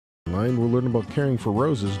We'll learn about caring for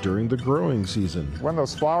roses during the growing season. When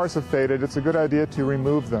those flowers have faded, it's a good idea to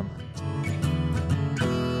remove them.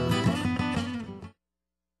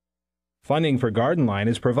 Funding for Garden Line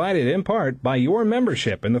is provided in part by your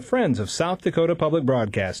membership in the Friends of South Dakota Public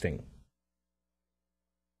Broadcasting.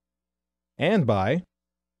 And by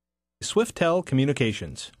Swiftel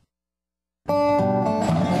Communications.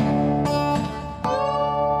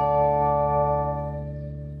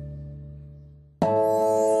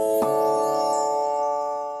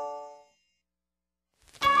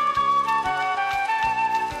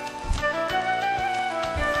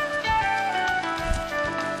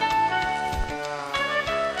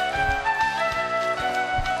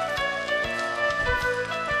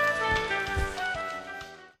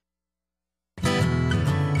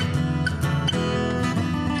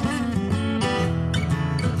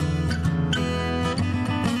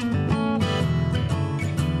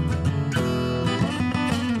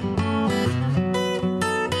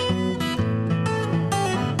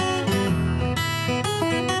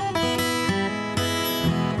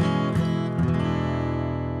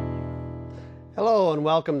 Hello and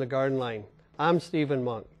welcome to Garden Line. I'm Stephen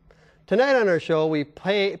Monk. Tonight on our show we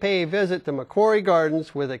pay a visit to Macquarie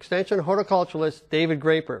Gardens with Extension Horticulturalist David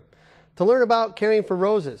Graper to learn about caring for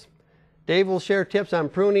roses. Dave will share tips on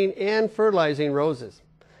pruning and fertilizing roses.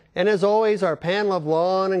 And as always, our panel of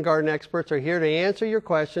lawn and garden experts are here to answer your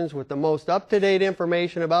questions with the most up-to-date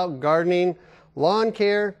information about gardening, lawn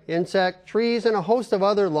care, insect, trees, and a host of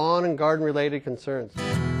other lawn and garden related concerns.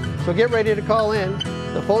 So get ready to call in.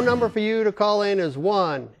 The phone number for you to call in is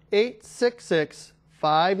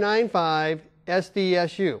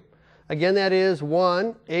 1-866-595-SDSU. Again, that is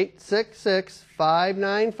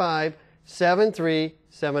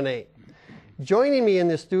 1-866-595-7378. Joining me in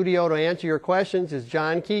the studio to answer your questions is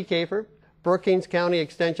John Keycafer, Brookings County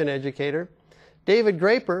Extension Educator, David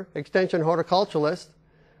Graper, Extension Horticulturalist,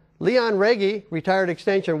 Leon Reggie, Retired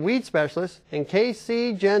Extension Weed Specialist, and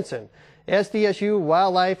K.C. Jensen, SDSU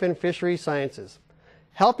Wildlife and Fisheries Sciences.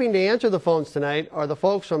 Helping to answer the phones tonight are the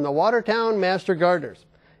folks from the Watertown Master Gardeners.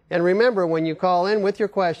 And remember, when you call in with your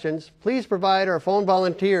questions, please provide our phone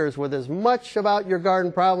volunteers with as much about your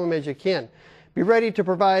garden problem as you can. Be ready to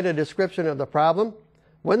provide a description of the problem,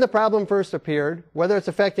 when the problem first appeared, whether it's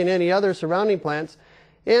affecting any other surrounding plants,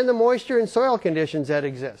 and the moisture and soil conditions that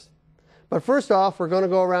exist. But first off, we're going to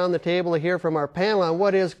go around the table to hear from our panel on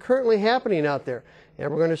what is currently happening out there.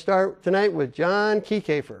 And we're going to start tonight with John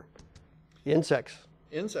Keycafer. Insects.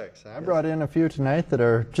 Insects. I brought in a few tonight that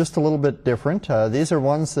are just a little bit different. These are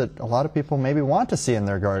ones that a lot of people maybe want to see in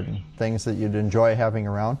their garden, things that you'd enjoy having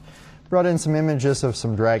around. Brought in some images of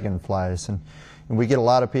some dragonflies, and we get a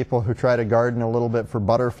lot of people who try to garden a little bit for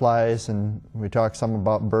butterflies, and we talk some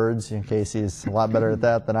about birds. Casey's a lot better at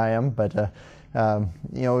that than I am, but you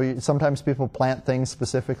know, sometimes people plant things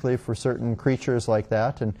specifically for certain creatures like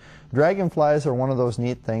that, and dragonflies are one of those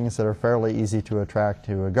neat things that are fairly easy to attract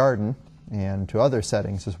to a garden and to other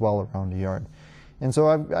settings as well around a yard. And so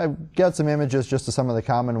I've got some images just of some of the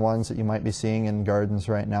common ones that you might be seeing in gardens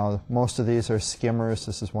right now. Most of these are skimmers.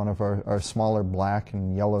 This is one of our smaller black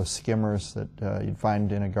and yellow skimmers that you'd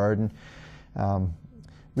find in a garden.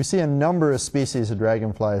 We see a number of species of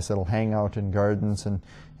dragonflies that'll hang out in gardens and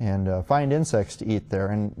find insects to eat there.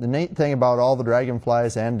 And the neat thing about all the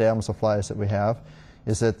dragonflies and damselflies that we have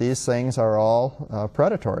is that these things are all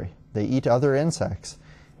predatory. They eat other insects.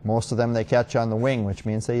 Most of them they catch on the wing, which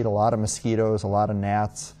means they eat a lot of mosquitoes, a lot of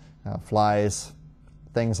gnats, flies,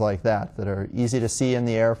 things like that are easy to see in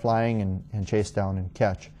the air flying and chase down and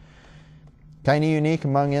catch. Kind of unique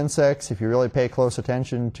among insects, if you really pay close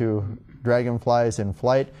attention to dragonflies in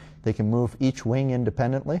flight, they can move each wing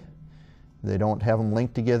independently. They don't have them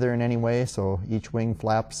linked together in any way, so each wing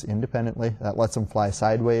flaps independently. That lets them fly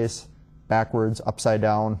sideways, backwards, upside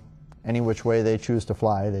down, any which way they choose to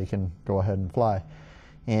fly, they can go ahead and fly.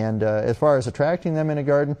 And as far as attracting them in a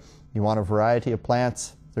garden, you want a variety of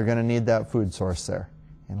plants. They're going to need that food source there.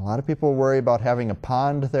 And a lot of people worry about having a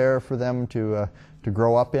pond there for them to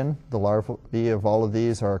grow up in. The larvae of all of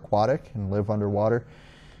these are aquatic and live underwater.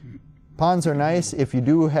 Ponds are nice. If you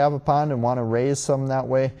do have a pond and want to raise some that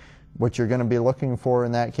way, what you're going to be looking for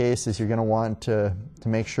in that case is you're going to want to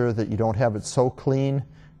make sure that you don't have it so clean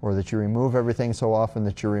or that you remove everything so often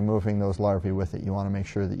that you're removing those larvae with it. You want to make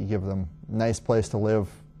sure that you give them a nice place to live,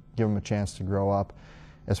 give them a chance to grow up.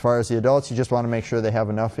 As far as the adults, you just want to make sure they have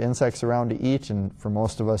enough insects around to eat, and for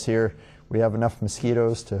most of us here, we have enough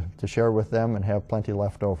mosquitoes to share with them and have plenty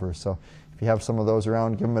left over. So if you have some of those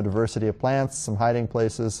around, give them a diversity of plants, some hiding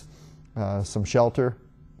places, some shelter,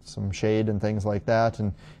 some shade and things like that,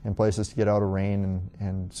 and places to get out of rain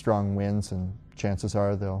and strong winds, and chances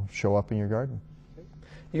are they'll show up in your garden.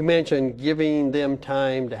 You mentioned giving them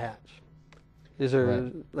time to hatch. Is there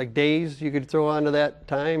like days you could throw onto that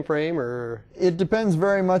time frame, or? It depends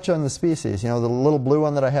very much on the species. You know, the little blue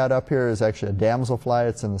one that I had up here is actually a damselfly.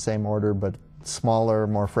 It's in the same order, but smaller,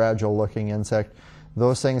 more fragile looking insect.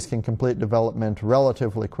 Those things can complete development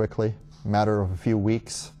relatively quickly, a matter of a few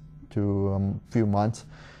weeks to a few months.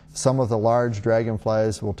 Some of the large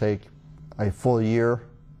dragonflies will take a full year.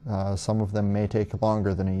 Some of them may take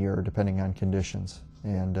longer than a year, depending on conditions.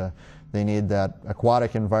 And they need that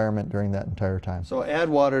aquatic environment during that entire time. So add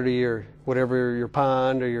water to your, whatever, your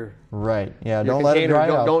pond or your yeah, your don't let it dry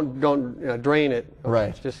out. Don't drain it.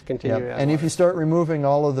 Okay, just continue to add And water. if you start removing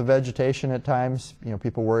all of the vegetation at times, you know,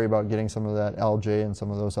 people worry about getting some of that algae and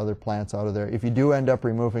some of those other plants out of there. If you do end up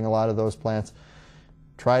removing a lot of those plants,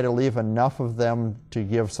 try to leave enough of them to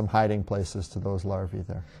give some hiding places to those larvae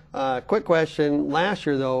there. Quick question. Last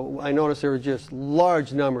year, though, I noticed there were just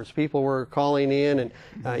large numbers. People were calling in, and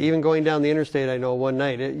even going down the interstate, I know one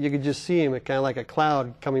night, you could just see them, kind of like a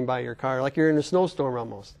cloud coming by your car, like you're in a snowstorm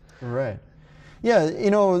almost. Right. Yeah,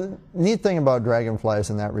 you know, neat thing about dragonflies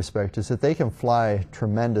in that respect is that they can fly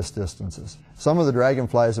tremendous distances. Some of the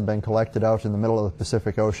dragonflies have been collected out in the middle of the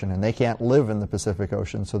Pacific Ocean, and they can't live in the Pacific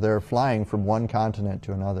Ocean, so they're flying from one continent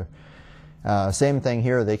to another. Same thing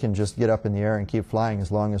here, they can just get up in the air and keep flying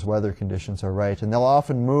as long as weather conditions are right. And they'll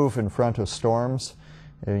often move in front of storms.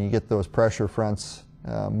 And you get those pressure fronts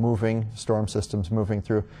moving, storm systems moving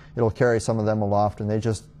through. It'll carry some of them aloft, and they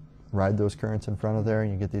just ride those currents in front of there,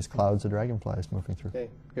 and you get these clouds of dragonflies moving through. Okay,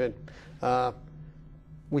 good.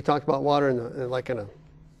 We talked about water like in a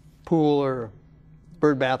pool or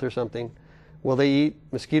bird bath or something. Will they eat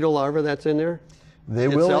mosquito larvae that's in there? They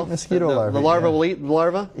will eat mosquito larvae. The larva will eat the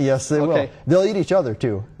larva? Yes, they will. They'll eat each other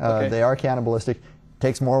too. Okay. They are cannibalistic.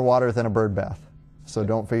 Takes more water than a bird bath. So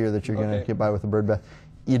don't figure that you're going to get by with a bird bath.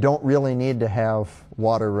 You don't really need to have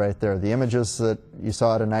water right there. The images that you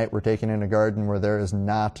saw tonight were taken in a garden where there is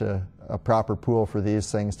not a proper pool for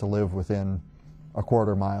these things to live within a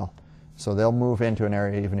quarter mile. So they'll move into an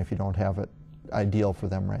area even if you don't have it ideal for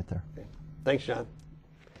them right there. Okay. Thanks, John.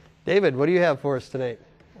 David, what do you have for us tonight?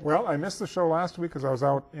 Well, I missed the show last week because I was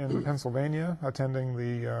out in Pennsylvania attending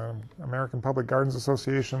the American Public Gardens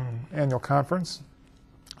Association annual conference.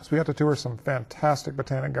 So we got to tour some fantastic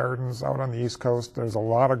botanic gardens out on the East Coast. There's a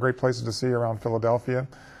lot of great places to see around Philadelphia.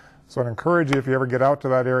 So I'd encourage you, if you ever get out to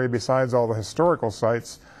that area, besides all the historical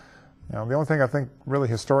sites, you know, the only thing I think really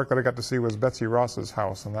historic that I got to see was Betsy Ross's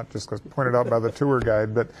house, and that just was pointed out by the tour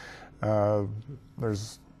guide. But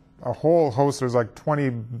there's a whole host, there's like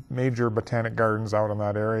 20 major botanic gardens out in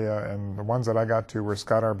that area, and the ones that I got to were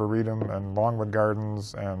Scott Arboretum and Longwood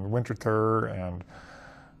Gardens and Winterthur, and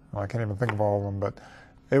well, I can't even think of all of them, but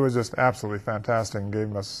it was just absolutely fantastic and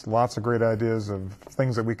gave us lots of great ideas of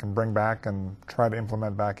things that we can bring back and try to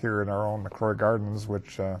implement back here in our own McCrory Gardens,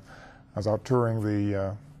 which I was out touring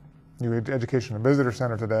the new Education and Visitor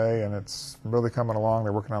Center today, and it's really coming along.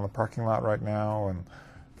 They're working on the parking lot right now and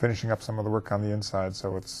finishing up some of the work on the inside,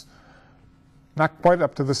 so it's not quite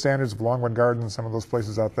up to the standards of Longwood Gardens and some of those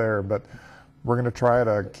places out there, but we're going to try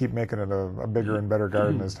to keep making it a bigger and better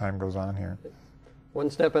garden as time goes on here. One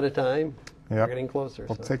step at a time. Yep. We're getting closer.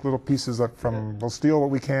 We'll take little pieces up from, we'll steal what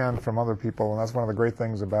we can from other people, and that's one of the great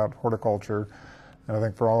things about horticulture. And I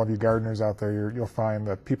think for all of you gardeners out there, you'll find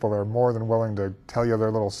that people are more than willing to tell you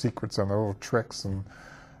their little secrets and their little tricks and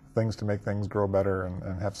things to make things grow better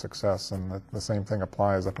and have success. And the same thing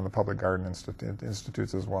applies up in the Public Garden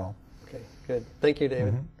Institutes as well. Okay, good. Thank you,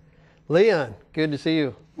 David. Leon, good to see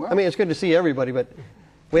you. Well, I mean, it's good to see everybody, but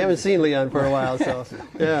we haven't seen Leon for a while, so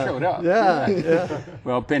yeah. Showed up. Yeah.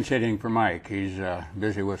 Well, pinch hitting for Mike. He's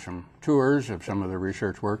busy with some tours of some of the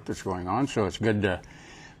research work that's going on, so it's good to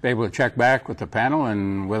be able to check back with the panel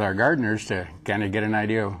and with our gardeners to kind of get an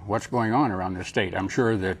idea of what's going on around the state. I'm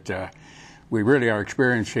sure that we really are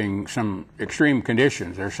experiencing some extreme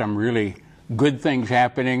conditions. There's some really good things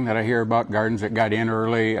happening that I hear about, gardens that got in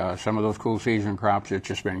early, some of those cool season crops. It's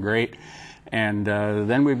just been great. And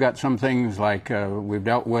then we've got some things like we've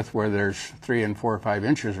dealt with where there's 3 and 4 or 5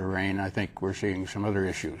 inches of rain. I think we're seeing some other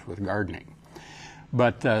issues with gardening.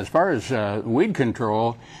 But as far as weed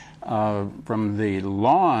control, from the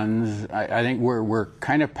lawns, I think we're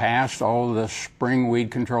kind of past all the spring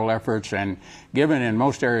weed control efforts, and given in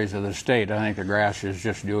most areas of the state, I think the grass is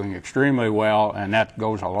just doing extremely well, and that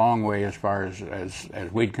goes a long way as far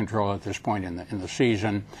as weed control at this point in the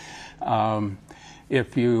season.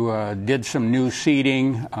 If you did some new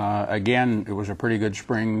seeding, again, it was a pretty good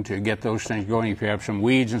spring to get those things going. If you have some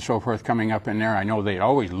weeds and so forth coming up in there, I know they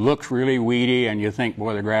always looks really weedy and you think,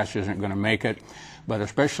 boy, the grass isn't going to make it. But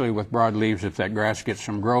especially with broadleaves, if that grass gets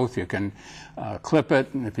some growth, you can clip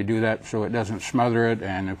it, and if you do that so it doesn't smother it,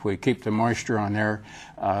 and if we keep the moisture on there,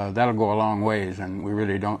 that'll go a long ways. And we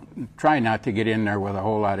really don't try not to get in there with a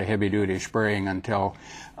whole lot of heavy-duty spraying until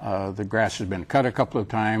the grass has been cut a couple of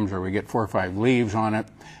times or we get 4 or 5 leaves on it.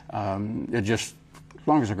 It just, as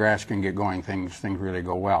long as the grass can get going, things really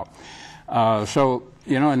go well. So,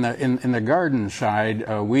 you know, in the garden side,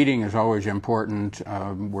 weeding is always important.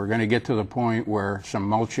 We're going to get to the point where some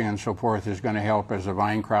mulching and so forth is going to help as the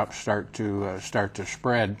vine crops start to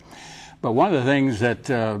spread. But one of the things that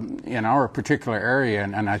in our particular area,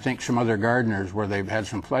 and I think some other gardeners where they've had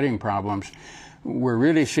some flooding problems, we're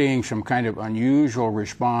really seeing some kind of unusual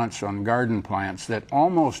response on garden plants that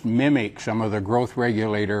almost mimic some of the growth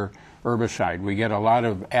regulator herbicide. We get a lot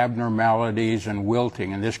of abnormalities and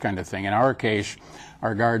wilting and this kind of thing. In our case,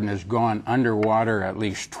 our garden has gone underwater at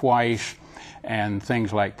least twice, and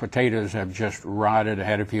things like potatoes have just rotted. I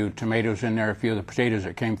had a few tomatoes in there. A few of the potatoes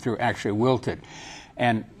that came through actually wilted.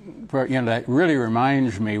 And you know, that really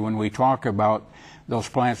reminds me, when we talk about those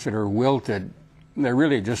plants that are wilted, they're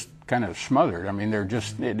really just kind of smothered. I mean, they're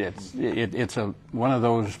just, it's one of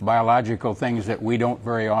those biological things that we don't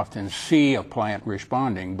very often see a plant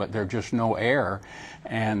responding, but there's just no air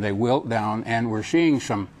and they wilt down. And we're seeing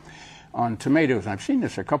some on tomatoes. I've seen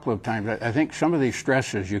this a couple of times. I think some of these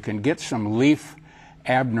stresses, you can get some leaf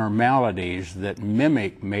abnormalities that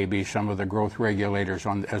mimic maybe some of the growth regulators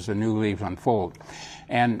as the new leaves unfold.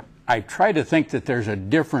 And I try to think that there's a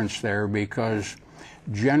difference there, because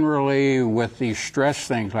generally with these stress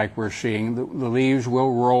things like we're seeing, the leaves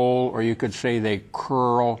will roll, or you could say they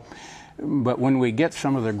curl. But when we get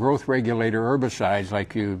some of the growth regulator herbicides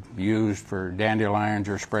like you used for dandelions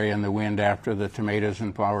or spray in the wind after the tomatoes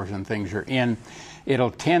and flowers and things are in,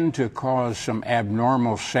 it'll tend to cause some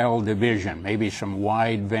abnormal cell division, maybe some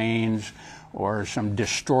wide veins or some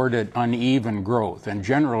distorted, uneven growth. And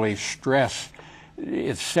generally stress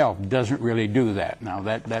itself doesn't really do that. Now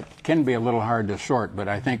that can be a little hard to sort, but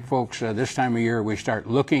I think folks, this time of year we start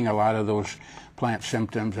looking a lot of those plant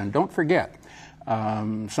symptoms. And don't forget,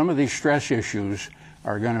 some of these stress issues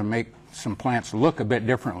are going to make some plants look a bit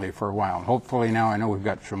differently for a while. Hopefully now, I know we've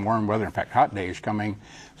got some warm weather, in fact hot days coming,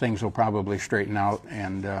 things will probably straighten out,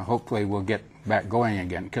 and hopefully we'll get back going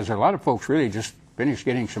again, because a lot of folks really just finished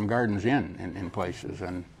getting some gardens in places,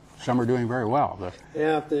 and some are doing very well.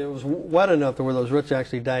 Yeah, if it was wet enough to where those roots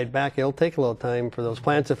actually died back, it'll take a little time for those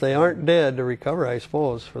plants, if they aren't dead, to recover, I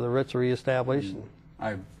suppose, for the roots to reestablish.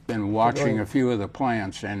 I've been watching a few of the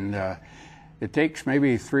plants, and it takes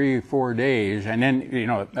maybe 3 or 4 days, and then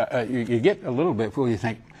you get a little bit full. You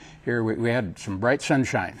think, here we had some bright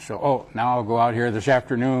sunshine, so now I'll go out here this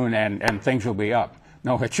afternoon and things will be up.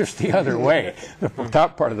 No, it's just the other way. The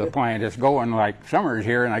top part of the plant is going like summer's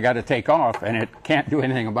here and I got to take off, and it can't do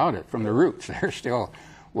anything about it from the roots. They're still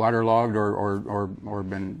waterlogged or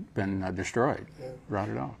been destroyed,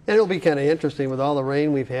 rotted off. And it'll be kind of interesting with all the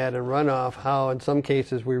rain we've had and runoff, how in some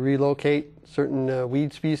cases we relocate certain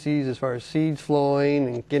weed species as far as seeds flowing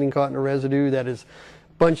and getting caught in a residue that is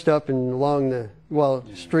bunched up and along the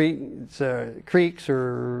streets, creeks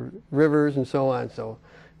or rivers and so on. So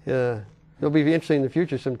it'll be interesting in the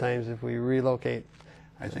future sometimes if we relocate.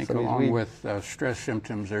 I think along with stress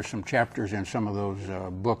symptoms, there's some chapters in some of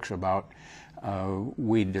those books about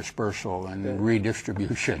weed dispersal and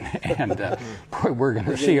redistribution, and boy, we're going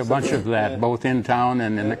to see a bunch of that both in town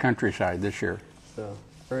and in the countryside this year. So,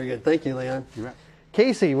 very good. Thank you, Leon. You bet.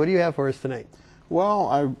 Casey, what do you have for us tonight?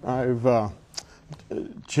 Well, I've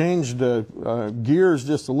changed gears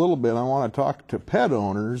just a little bit. I want to talk to pet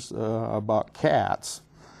owners about cats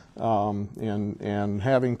and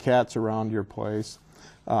having cats around your place.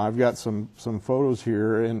 I've got some photos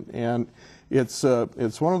here, and it's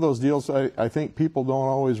one of those deals I think people don't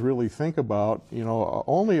always really think about. You know,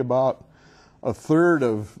 only about a third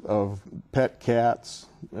of pet cats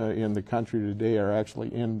in the country today are actually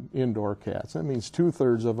indoor cats. That means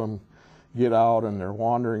 2/3 of them get out and they're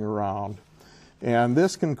wandering around. And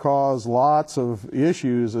this can cause lots of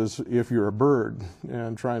issues as if you're a bird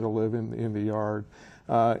and trying to live in the yard.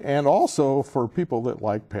 And also for people that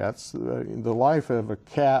like pets, the life of a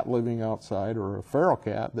cat living outside, or a feral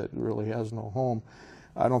cat that really has no home,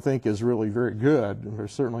 I don't think is really very good. They're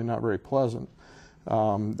certainly not very pleasant.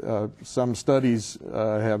 Some studies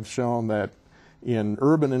have shown that in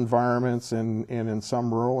urban environments and in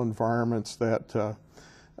some rural environments that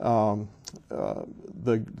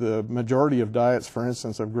the majority of diets, for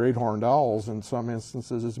instance, of great horned owls, in some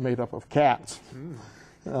instances, is made up of cats.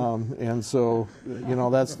 And so, you know,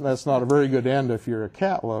 that's not a very good end if you're a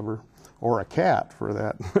cat lover, or a cat for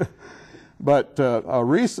that. But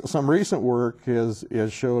some recent work is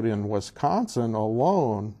showed in Wisconsin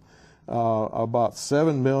alone, about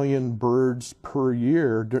 7 million birds per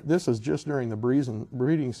year, this is just during the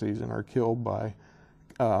breeding season, are killed by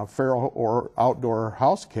feral or outdoor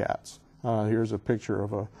house cats. Here's a picture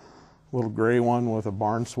of a little gray one with a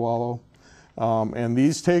barn swallow. And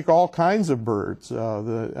these take all kinds of birds.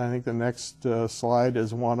 I think the next slide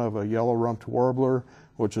is one of a yellow-rumped warbler,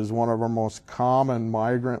 which is one of our most common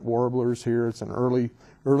migrant warblers here. It's an early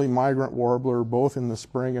migrant warbler, both in the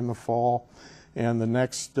spring and the fall. And the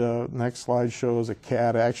next slide shows a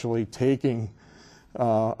cat actually taking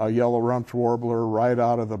a yellow-rumped warbler right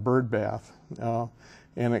out of the bird bath.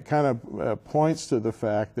 And it kind of points to the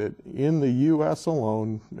fact that in the U.S.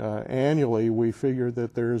 alone, annually, we figure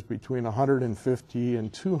that there's between 150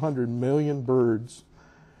 and 200 million birds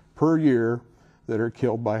per year that are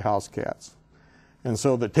killed by house cats. And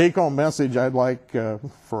so the take-home message I'd like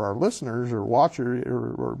for our listeners or watchers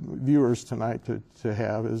or viewers tonight to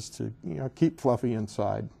have is to, you know, keep Fluffy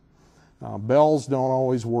inside. Bells don't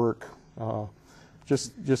always work.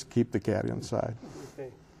 Just keep the cat inside.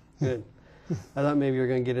 Okay, good. I thought maybe you were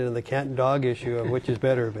going to get into the cat and dog issue of which is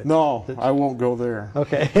better. But no, I won't go there.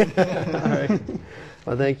 Okay. All right.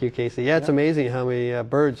 Well, thank you, Casey. Yeah, it's amazing how many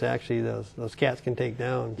birds actually those cats can take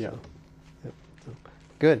down. So. Yeah. Yep. So,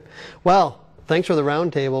 good. Well, thanks for the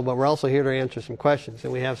roundtable, but we're also here to answer some questions,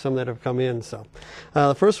 and we have some that have come in. So,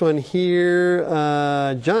 the first one here,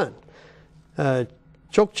 John.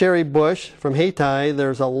 Chokecherry bush from Hayti.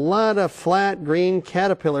 There's a lot of flat green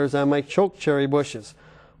caterpillars on my chokecherry bushes.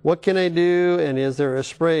 What can I do, and is there a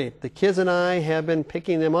spray? The kids and I have been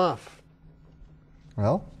picking them off.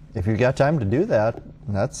 Well, if you've got time to do that,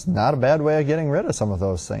 that's not a bad way of getting rid of some of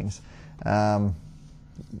those things.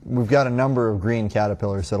 We've got a number of green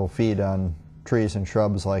caterpillars that'll feed on trees and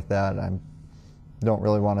shrubs like that. I don't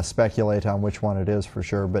really want to speculate on which one it is for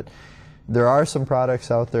sure, but there are some products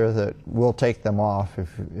out there that will take them off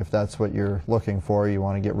if that's what you're looking for. You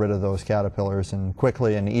want to get rid of those caterpillars and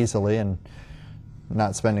quickly and easily, and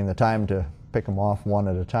not spending the time to pick them off one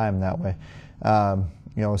at a time that way.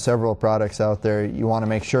 You know, several products out there. You want to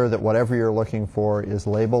make sure that whatever you're looking for is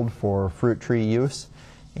labeled for fruit tree use,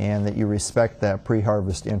 and that you respect that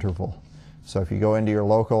pre-harvest interval. So if you go into your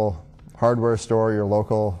local hardware store, your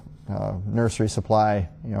local nursery supply,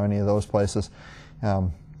 you know, any of those places,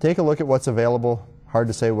 take a look at what's available. Hard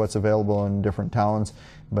to say what's available in different towns,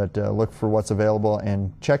 but look for what's available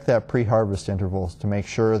and check that pre-harvest intervals to make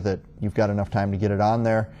sure that you've got enough time to get it on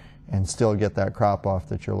there and still get that crop off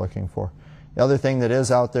that you're looking for. The other thing that is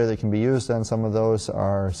out there that can be used on some of those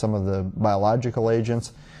are some of the biological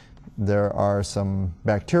agents. There are some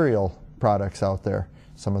bacterial products out there,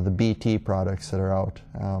 some of the BT products that are out.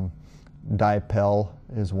 Dipel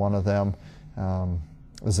is one of them.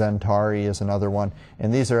 Zentari is another one,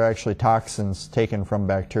 and these are actually toxins taken from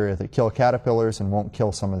bacteria that kill caterpillars and won't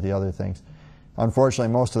kill some of the other things.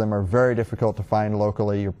 Unfortunately, most of them are very difficult to find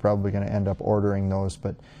locally. You're probably going to end up ordering those,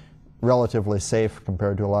 but relatively safe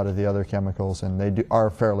compared to a lot of the other chemicals, and they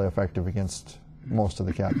are fairly effective against most of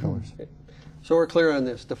the caterpillars. So we're clear on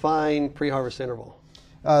this. Define pre-harvest interval.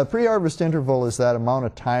 Pre-harvest interval is that amount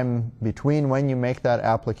of time between when you make that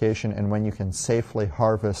application and when you can safely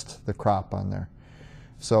harvest the crop on there.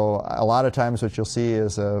 So a lot of times what you'll see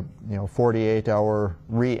is a 48-hour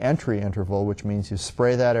re-entry interval, which means you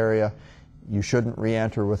spray that area. You shouldn't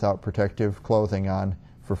re-enter without protective clothing on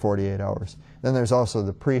for 48 hours. Then there's also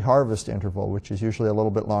the pre-harvest interval, which is usually a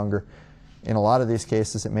little bit longer. In a lot of these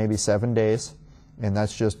cases, it may be 7 days, and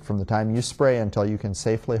that's just from the time you spray until you can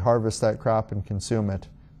safely harvest that crop and consume it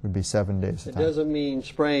would be 7 days. It doesn't mean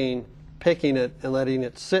spraying, picking it, and letting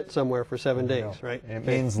it sit somewhere for 7 days, right? It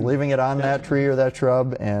means leaving it on that tree or that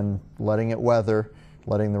shrub and letting it weather,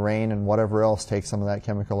 letting the rain and whatever else take some of that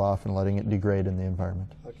chemical off and letting it degrade in the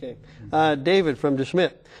environment. Okay. David from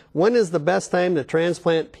DeSchmidt, when is the best time to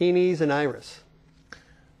transplant peonies and iris?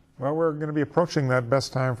 Well, we're going to be approaching that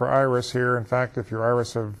best time for iris here. In fact, if your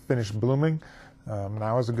iris have finished blooming,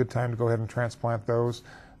 now is a good time to go ahead and transplant those.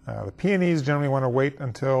 The peonies generally want to wait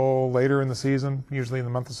until later in the season. Usually in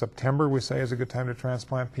the month of September, we say, is a good time to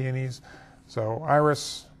transplant peonies. So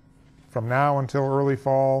iris from now until early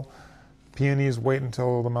fall. Peonies wait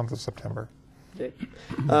until the month of September. Okay.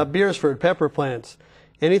 Beersford, pepper plants.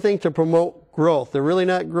 Anything to promote growth. They're really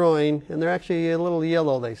not growing, and they're actually a little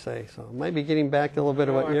yellow, they say. So it might be getting back to a little bit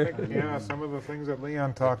of what you're... Yeah, some of the things that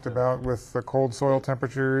Leon talked about with the cold soil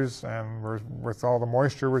temperatures and with all the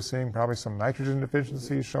moisture we're seeing, probably some nitrogen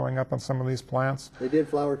deficiencies showing up on some of these plants. They did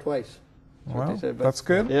flower twice. Well, that's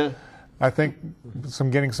good. Yeah. I think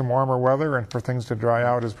getting some warmer weather and for things to dry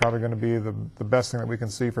out is probably going to be the best thing that we can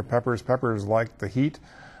see for peppers. Peppers like the heat,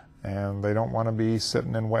 and they don't want to be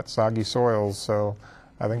sitting in wet, soggy soils. So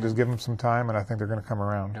I think just give them some time, and I think they're going to come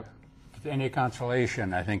around. Yep. Any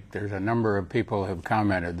consolation, I think there's a number of people have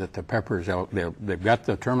commented that the peppers, they've got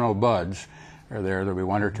the terminal buds, are there. There'll be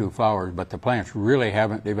 1 or 2 flowers, but the plants really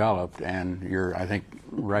haven't developed, and you're, I think,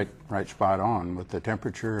 right spot on with the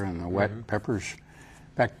temperature and the wet peppers.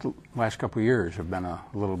 In fact, the last couple of years have been a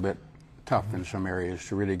little bit tough in some areas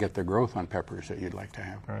to really get the growth on peppers that you'd like to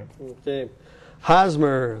have. Right. Okay.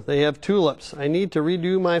 Hosmer, they have tulips. I need to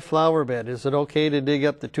redo my flower bed. Is it okay to dig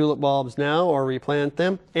up the tulip bulbs now or replant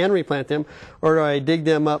them, or do I dig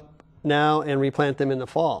them up now and replant them in the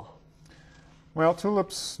fall? Well,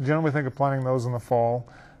 tulips, generally think of planting those in the fall.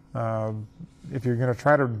 If you're going to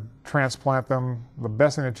try to transplant them, the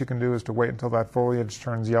best thing that you can do is to wait until that foliage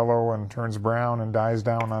turns yellow and turns brown and dies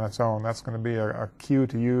down on its own. That's going to be a cue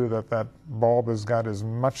to you that that bulb has got as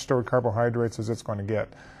much stored carbohydrates as it's going to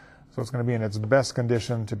get. So it's going to be in its best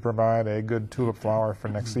condition to provide a good tulip flower for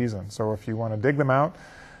next season. So if you want to dig them out,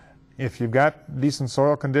 if you've got decent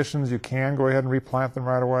soil conditions, you can go ahead and replant them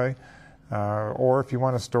right away. Or if you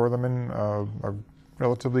want to store them in a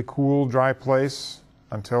relatively cool, dry place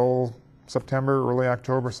until September, early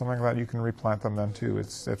October, something like that, you can replant them then too.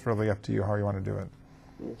 It's really up to you how you want to do it.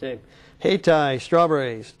 Okay. Hayti,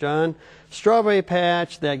 strawberries. John, strawberry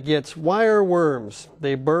patch that gets wire worms.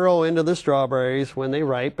 They burrow into the strawberries when they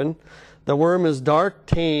ripen. The worm is dark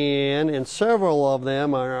tan, and several of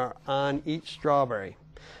them are on each strawberry.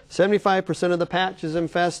 75% of the patch is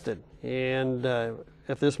infested, and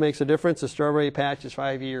if this makes a difference, the strawberry patch is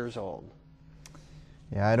 5 years old.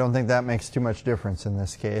 Yeah, I don't think that makes too much difference in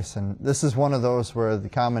this case, and this is one of those where the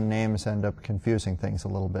common names end up confusing things a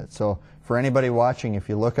little bit. So for anybody watching, if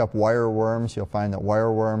you look up wire worms, you'll find that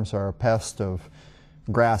wire worms are a pest of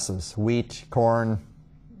grasses, wheat, corn,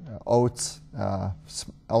 oats, a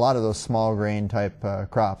lot of those small grain type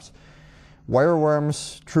crops. Wire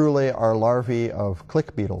worms truly are larvae of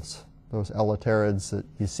click beetles, those elaterids that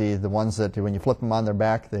you see, the ones that when you flip them on their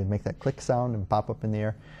back, they make that click sound and pop up in the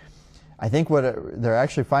air. I think what they're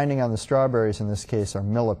actually finding on the strawberries in this case are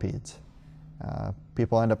millipedes.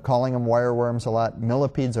 People end up calling them wire worms a lot.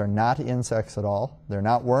 Millipedes are not insects at all. They're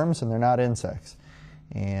not worms and they're not insects.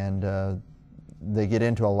 And they get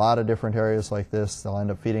into a lot of different areas like this. They'll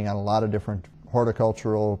end up feeding on a lot of different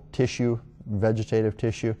horticultural tissue, vegetative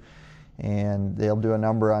tissue, and they'll do a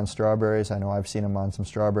number on strawberries. I know I've seen them on some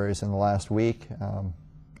strawberries in the last week,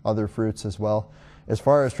 other fruits as well. As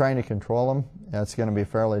far as trying to control them, that's going to be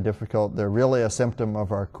fairly difficult. They're really a symptom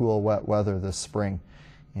of our cool, wet weather this spring.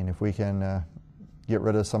 And if we can get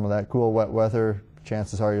rid of some of that cool, wet weather,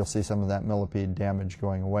 chances are you'll see some of that millipede damage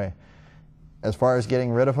going away. As far as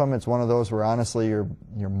getting rid of them, it's one of those where honestly your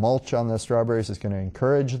mulch on the strawberries is going to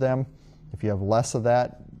encourage them. If you have less of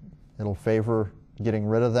that, it'll favor getting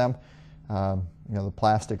rid of them. The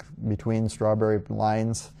plastic between strawberry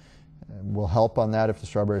lines will help on that. If the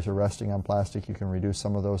strawberries are resting on plastic, you can reduce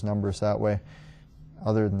some of those numbers that way.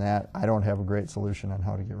 Other than that, I don't have a great solution on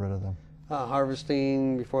how to get rid of them.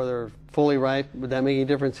 Harvesting before they're fully ripe, would that make any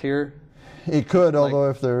difference here? It could, although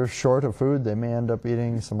if they're short of food, they may end up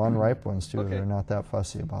eating some unripe ones too. Okay. They're not that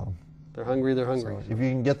fussy about them. They're hungry, they're hungry. So if you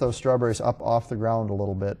can get those strawberries up off the ground a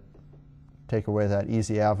little bit, take away that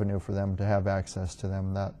easy avenue for them to have access to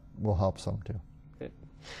them, that will help some too.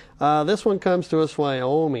 This one comes to us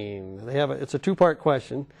Wyoming. It's a two-part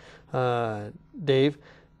question. Dave,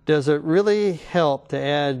 does it really help to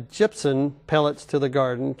add gypsum pellets to the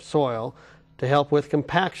garden soil to help with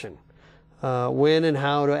compaction? When and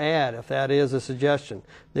how to add, if that is a suggestion.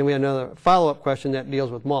 Then we have another follow-up question that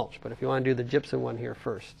deals with mulch, but if you want to do the gypsum one here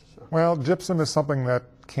first. So. Well, gypsum is something that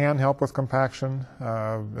can help with compaction,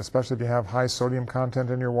 especially if you have high sodium content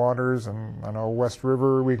in your waters. And I know West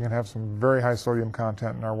River, we can have some very high sodium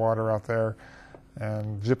content in our water out there.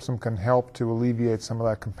 And gypsum can help to alleviate some of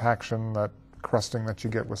that compaction, that crusting that you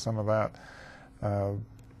get with some of that.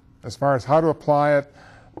 As far as how to apply it,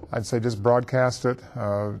 I'd say just broadcast it.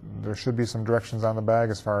 There should be some directions on the bag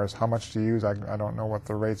as far as how much to use. I don't know what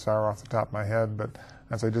the rates are off the top of my head, but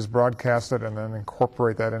I'd say just broadcast it and then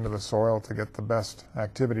incorporate that into the soil to get the best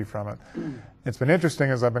activity from it. It's been interesting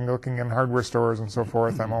as I've been looking in hardware stores and so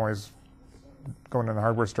forth. I'm always going into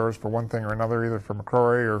hardware stores for one thing or another, either for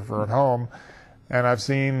McCrory or for at home. And I've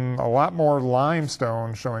seen a lot more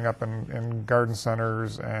limestone showing up in garden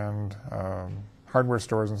centers and hardware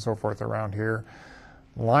stores and so forth around here.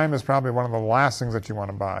 Lime is probably one of the last things that you want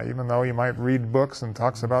to buy, even though you might read books and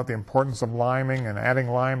talks about the importance of liming and adding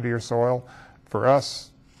lime to your soil. For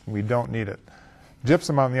us, we don't need it.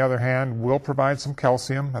 Gypsum, on the other hand, will provide some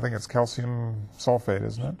calcium. I think it's calcium sulfate,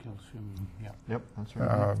 isn't it? Calcium, yeah. Yep, that's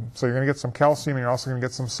right. So you're going to get some calcium, and you're also going to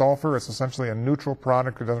get some sulfur. It's essentially a neutral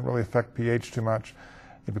product. It doesn't really affect pH too much.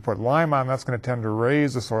 If you put lime on, that's going to tend to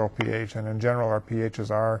raise the soil pH, and in general, our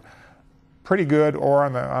pHs are pretty good or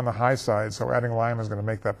on the high side, so adding lime is going to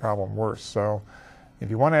make that problem worse. So if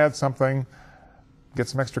you want to add something, get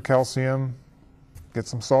some extra calcium, get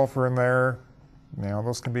some sulfur in there. You know,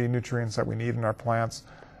 those can be nutrients that we need in our plants.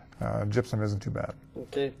 Gypsum isn't too bad.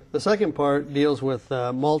 Okay. The second part deals with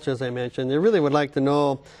mulch, as I mentioned. They really would like to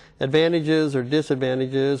know advantages or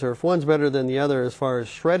disadvantages, or if one's better than the other as far as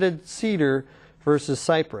shredded cedar versus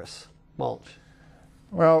cypress mulch.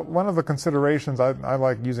 Well, one of the considerations, I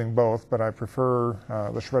like using both, but I prefer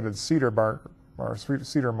the shredded cedar bark or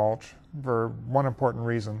cedar mulch for one important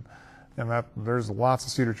reason, and that there's lots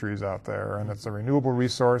of cedar trees out there, and it's a renewable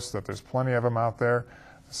resource, that there's plenty of them out there.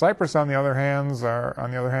 Cypress, on the other hand,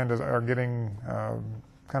 are getting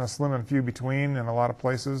kind of slim and few between in a lot of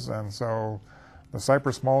places, and so the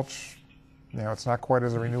cypress mulch, you know, it's not quite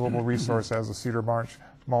as a renewable resource as the cedar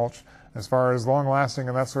mulch. As far as long-lasting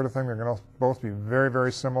and that sort of thing, they're going to both be very,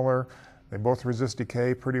 very similar. They both resist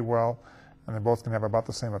decay pretty well, and they both can have about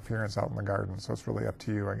the same appearance out in the garden. So it's really up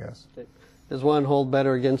to you, I guess. Okay. Does one hold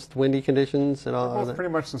better against windy conditions at all? They're both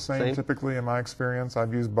pretty much the same, typically, in my experience.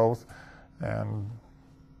 I've used both, and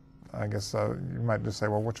I guess you might just say,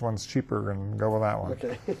 well, which one's cheaper, and go with that one.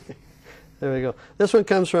 Okay. There we go. This one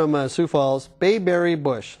comes from Sioux Falls, bayberry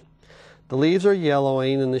bush. The leaves are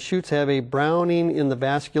yellowing and the shoots have a browning in the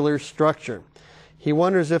vascular structure. He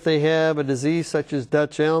wonders if they have a disease such as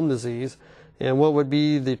Dutch elm disease, and what would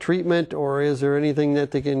be the treatment, or is there anything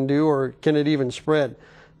that they can do, or can it even spread?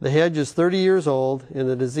 The hedge is 30 years old and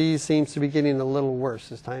the disease seems to be getting a little worse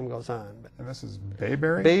as time goes on. And this is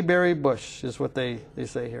bayberry? Bayberry bush is what they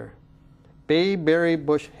say here. Bayberry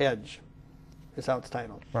bush hedge is how it's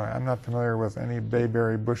titled. Right. I'm not familiar with any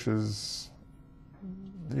bayberry bushes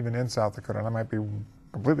even in South Dakota, and I might be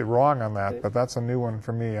completely wrong on that, but that's a new one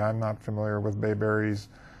for me. I'm not familiar with bayberries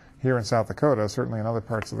here in South Dakota, certainly in other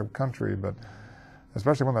parts of the country, but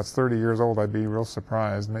especially one that's 30 years old, I'd be real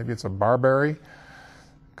surprised. Maybe it's a barberry.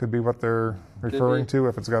 Could be what they're referring to.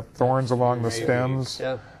 If it's got thorns along the stems,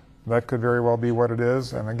 that could very well be what it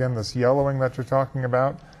is. And again, this yellowing that you're talking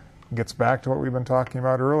about gets back to what we've been talking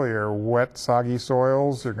about earlier. Wet, soggy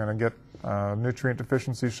soils, you're going to get nutrient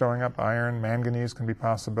deficiencies showing up. Iron, manganese can be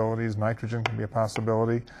possibilities. Nitrogen can be a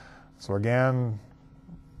possibility. So again,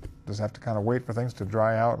 just have to kind of wait for things to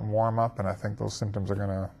dry out and warm up, and I think those symptoms are going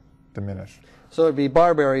to diminish. So it'd be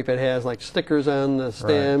barberry if it has like stickers on the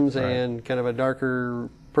stems and kind of a darker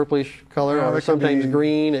purplish color, or sometimes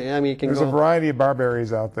green. I mean, it can there's a variety of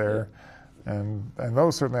barberries out there, and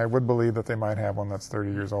those certainly I would believe that they might have one that's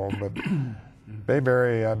 30 years old, but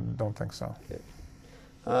bayberry, I don't think so. Okay.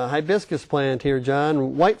 Hibiscus plant here,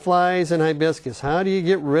 John. Whiteflies and hibiscus. How do you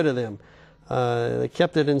get rid of them? They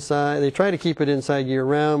kept it inside. They try to keep it inside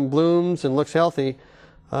year-round. Blooms and looks healthy.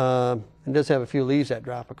 It does have a few leaves that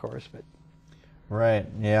drop, of course. But right.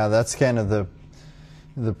 Yeah, that's kind of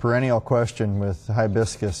the perennial question with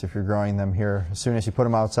hibiscus. If you're growing them here, as soon as you put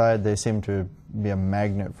them outside, they seem to be a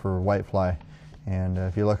magnet for whitefly. And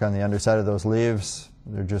if you look on the underside of those leaves,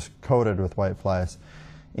 they're just coated with whiteflies.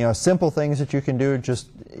 You know, simple things that you can do, just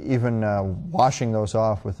even washing those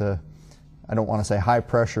off with a, I don't want to say high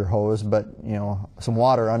pressure hose, but you know, some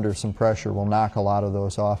water under some pressure will knock a lot of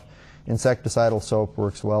those off. Insecticidal soap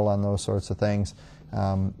works well on those sorts of things.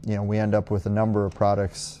 You know, we end up with a number of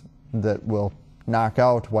products that will knock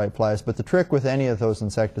out whiteflies, but the trick with any of those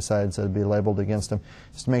insecticides that would be labeled against them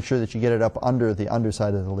is to make sure that you get it up under the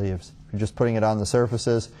underside of the leaves. If you're just putting it on the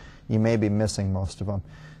surfaces, you may be missing most of them.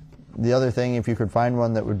 The other thing, if you could find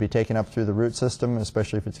one that would be taken up through the root system,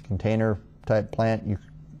 especially if it's a container type plant, you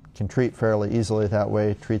can treat fairly easily that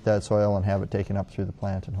way, treat that soil and have it taken up through the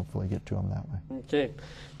plant and hopefully get to them that way. Okay.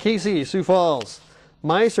 Casey, Sioux Falls.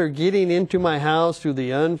 Mice are getting into my house through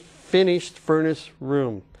the unfinished furnace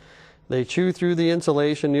room. They chew through the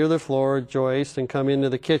insulation near the floor joist and come into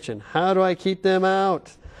the kitchen. How do I keep them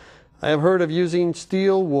out? I have heard of using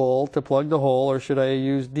steel wool to plug the hole, or should I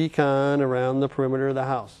use decon around the perimeter of the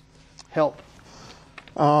house? Help.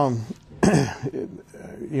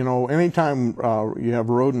 You know, anytime you have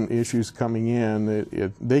rodent issues coming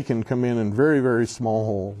in, they can come in very, very small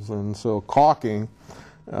holes. And so caulking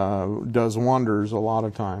does wonders a lot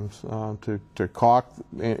of times to caulk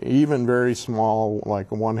even very small,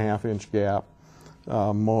 like a 1/2 inch gap.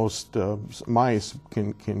 Most mice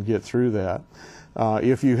can get through that.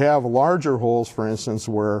 If you have larger holes, for instance,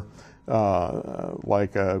 where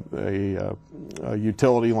like a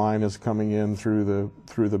utility line is coming in through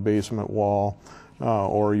the basement wall,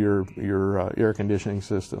 or your air conditioning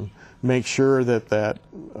system, make sure that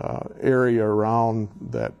area around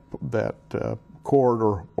that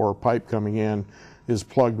cord or pipe coming in is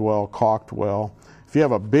plugged well, caulked well. If you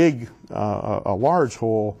have a large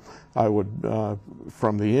hole, I would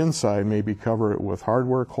from the inside maybe cover it with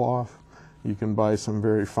hardware cloth. You can buy some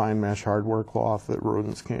very fine mesh hardware cloth that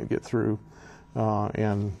rodents can't get through,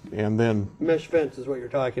 and then Mesh fence is what you're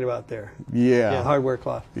talking about there. Yeah, hardware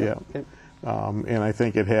cloth. Yeah. Okay. And I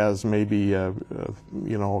think it has maybe a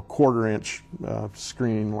 1/4 inch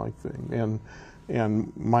screen like thing,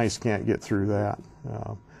 and mice can't get through that,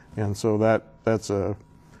 and so that's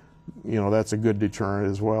a good deterrent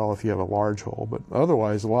as well if you have a large hole. But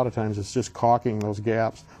otherwise, a lot of times it's just caulking those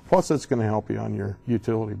gaps. Plus, it's going to help you on your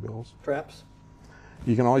utility bills. Traps.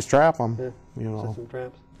 You can always trap them. Yeah. System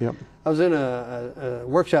traps. Yep. I was in a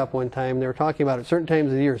workshop one time. They were talking about at certain times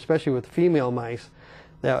of the year, especially with female mice,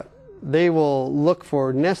 that they will look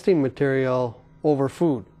for nesting material over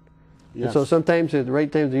food. Yes. And so sometimes at the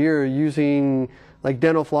right times of the year, using like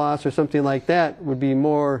dental floss or something like that would be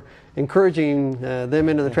more encouraging them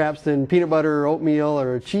into the traps than peanut butter or oatmeal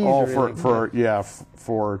or cheese. Oh,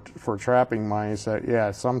 or for trapping mice,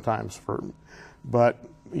 sometimes but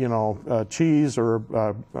cheese or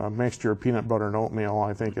a mixture of peanut butter and oatmeal,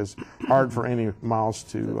 I think, is hard for any mouse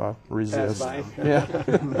to resist. Yeah.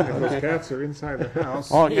 Those cats are inside the house.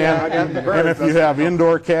 Oh, and if you have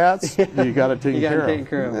indoor cats, you got to take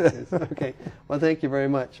care of them. Okay. Well, thank you very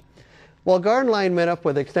much. Well, Garden Line met up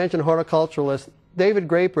with Extension horticulturalist David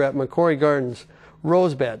Graper at McCrory Gardens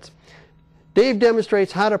rose beds. Dave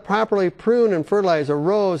demonstrates how to properly prune and fertilize a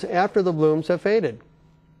rose after the blooms have faded.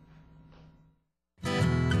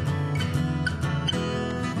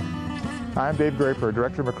 I'm Dave Graper,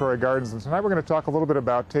 Director of McCrory Gardens, and tonight we're going to talk a little bit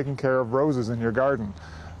about taking care of roses in your garden.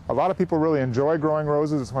 A lot of people really enjoy growing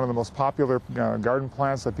roses. It's one of the most popular garden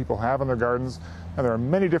plants that people have in their gardens, and there are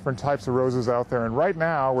many different types of roses out there, and right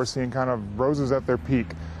now we're seeing kind of roses at their peak,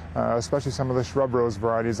 especially some of the shrub rose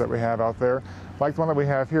varieties that we have out there, like the one that we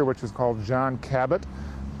have here, which is called John Cabot,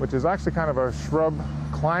 which is actually kind of a shrub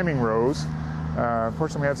climbing rose.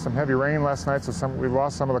 Unfortunately, we had some heavy rain last night, so we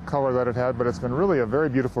lost some of the color that it had, but it's been really a very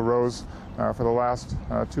beautiful rose for the last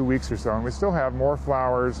 2 weeks or so, and we still have more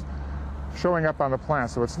flowers showing up on the plant,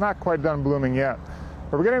 so it's not quite done blooming yet.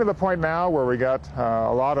 But we're getting to the point now where we got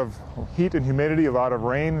a lot of heat and humidity, a lot of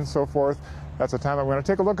rain and so forth. That's the time that we're going to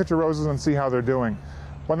take a look at your roses and see how they're doing.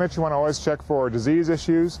 One that you want to always check for disease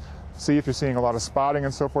issues, see if you're seeing a lot of spotting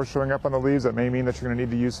and so forth showing up on the leaves. That may mean that you're going to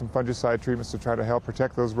need to use some fungicide treatments to try to help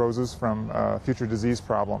protect those roses from future disease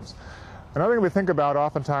problems. Another thing we think about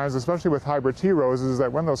oftentimes, especially with hybrid tea roses, is that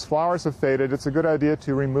when those flowers have faded, it's a good idea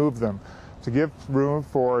to remove them, to give room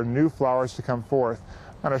for new flowers to come forth.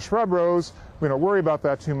 On a shrub rose, we don't worry about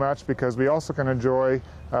that too much because we also can enjoy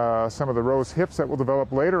some of the rose hips that will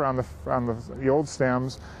develop later on the old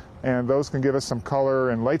stems, and those can give us some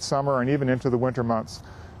color in late summer and even into the winter months.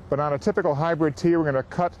 But on a typical hybrid tea, we're going to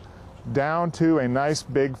cut down to a nice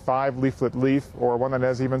big 5-leaflet leaf, or one that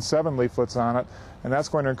has even 7 leaflets on it, and that's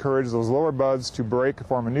going to encourage those lower buds to break,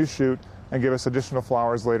 form a new shoot, and give us additional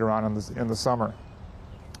flowers later on in the summer.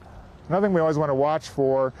 Another thing we always want to watch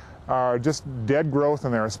for are just dead growth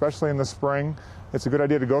in there, especially in the spring. It's a good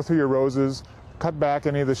idea to go through your roses, cut back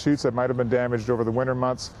any of the shoots that might have been damaged over the winter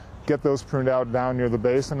months, get those pruned out down near the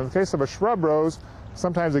base. And in the case of a shrub rose,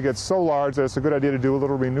 sometimes it gets so large that it's a good idea to do a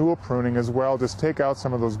little renewal pruning as well. Just take out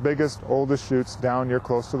some of those biggest, oldest shoots down near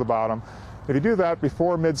close to the bottom. If you do that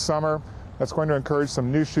before midsummer, that's going to encourage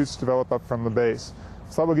some new shoots to develop up from the base.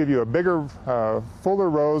 So that will give you a bigger, fuller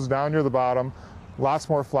rose down near the bottom, lots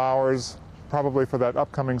more flowers, probably for that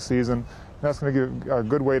upcoming season. And that's going to give a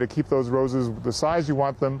good way to keep those roses the size you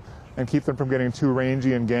want them and keep them from getting too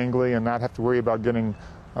rangy and gangly and not have to worry about getting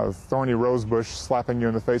a thorny rose bush slapping you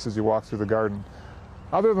in the face as you walk through the garden.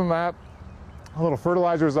 Other than that, a little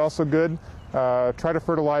fertilizer is also good. Try to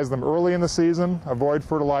fertilize them early in the season. Avoid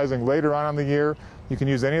fertilizing later on in the year. You can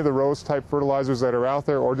use any of the rose type fertilizers that are out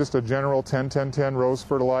there, or just a general 10-10-10 rose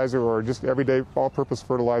fertilizer, or just everyday all-purpose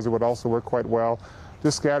fertilizer would also work quite well.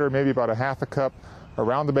 Just scatter maybe about a 1/2 cup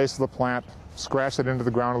around the base of the plant, scratch it into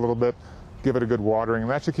the ground a little bit, give it a good watering, and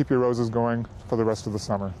that should keep your roses going for the rest of the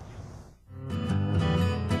summer.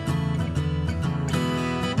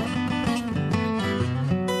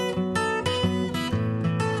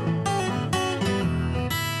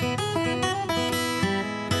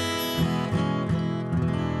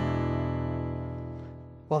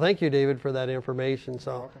 Well, thank you, David, for that information.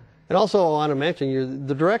 So, and also I want to mention you're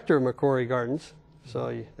the director of McCrory Gardens,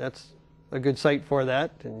 so that's a good site for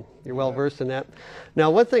that, and you're well versed in that. Now,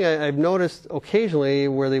 one thing I've noticed occasionally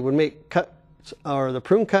where they would make cuts or the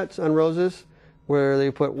prune cuts on roses, where they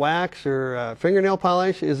put wax or fingernail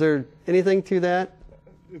polish. Is there anything to that?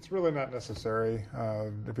 It's really not necessary.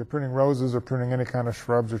 If you're pruning roses or pruning any kind of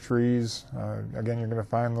shrubs or trees, again, you're going to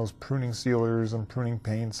find those pruning sealers and pruning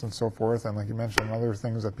paints and so forth, and like you mentioned, other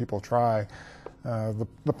things that people try. The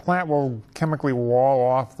plant will chemically wall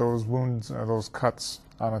off those wounds, those cuts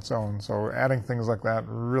on its own, so adding things like that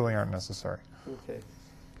really aren't necessary. Okay,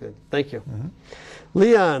 good. Thank you.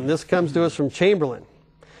 Leon, this comes to us from Chamberlain.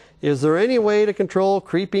 Is there any way to control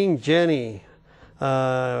creeping Jenny?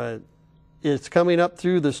 It's coming up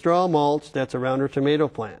through the straw mulch that's around her tomato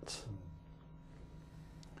plants.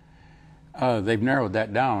 They've narrowed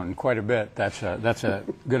that down quite a bit. That's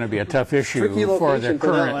going to be a tough issue for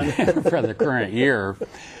the current year.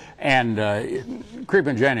 And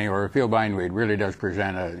creeping Jenny, or field bindweed, really does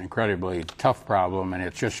present an incredibly tough problem, and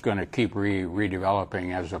it's just going to keep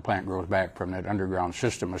redeveloping as the plant grows back from that underground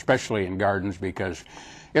system, especially in gardens, because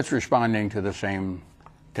it's responding to the same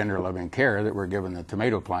tender loving care that we're giving the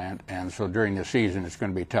tomato plant, and so during the season it's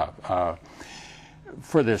going to be tough.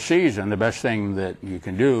 For the season, the best thing that you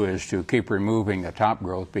can do is to keep removing the top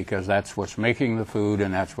growth, because that's what's making the food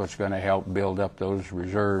and that's what's going to help build up those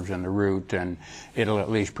reserves in the root, and it'll at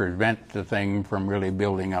least prevent the thing from really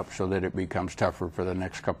building up so that it becomes tougher for the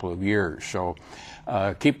next couple of years. So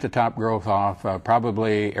keep the top growth off.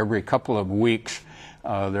 Probably every couple of weeks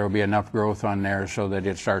there will be enough growth on there so that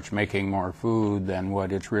it starts making more food than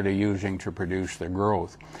what it's really using to produce the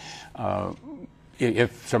growth.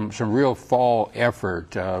 If some real fall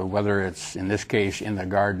effort, whether it's in this case in the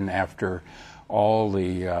garden after all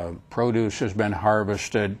the produce has been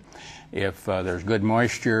harvested, if there's good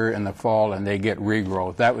moisture in the fall and they get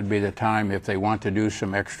regrowth, that would be the time if they want to do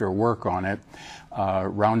some extra work on it.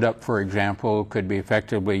 Roundup, for example, could be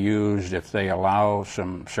effectively used if they allow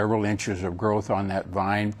several inches of growth on that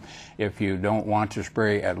vine. If you don't want to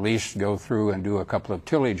spray, at least go through and do a couple of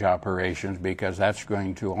tillage operations, because that's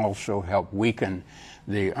going to also help weaken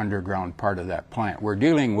the underground part of that plant. We're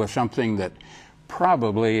dealing with something that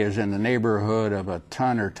probably is in the neighborhood of a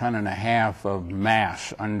ton or ton and a half of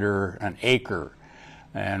mass under an acre,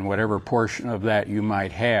 and whatever portion of that you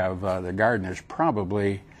might have, the garden is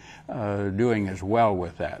probably doing as well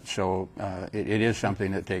with that. So it is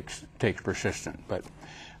something that takes persistence, but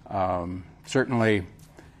certainly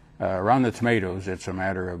around the tomatoes, it's a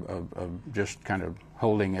matter of just kind of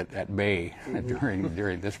holding it at bay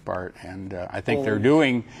during this part, and I think they're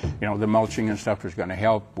doing, the mulching and stuff is going to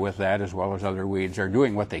help with that, as well as other weeds. They're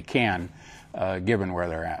doing what they can given where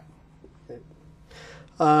they're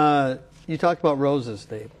at. You talked about roses,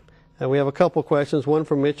 Dave, and we have a couple questions, one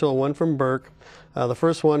from Mitchell, one from Burke. The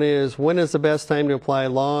first one is, when is the best time to apply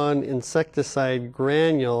lawn insecticide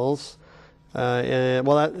granules?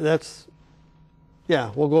 Well, that's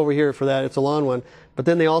we'll go over here for that. It's a lawn one. But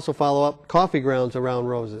then they also follow up coffee grounds around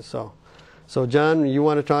roses. So John, you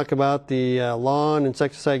want to talk about the lawn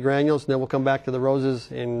insecticide granules, and then we'll come back to the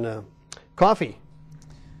roses in coffee.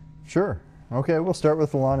 Sure. Okay, we'll start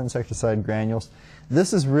with the lawn insecticide granules.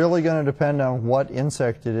 This is really going to depend on what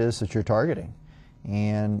insect it is that you're targeting.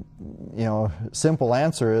 And, simple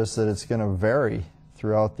answer is that it's going to vary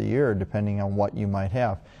throughout the year depending on what you might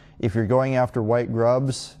have. If you're going after white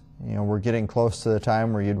grubs, we're getting close to the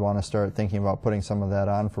time where you'd want to start thinking about putting some of that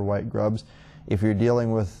on for white grubs. If you're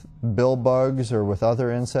dealing with bill bugs or with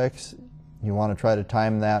other insects, you want to try to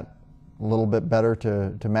time that a little bit better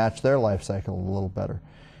to match their life cycle a little better.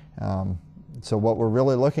 So what we're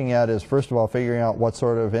really looking at is, first of all, figuring out what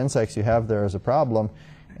sort of insects you have there as a problem,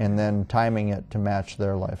 and then timing it to match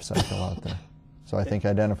their life cycle out there. So I think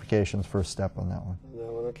identification's first step on that one.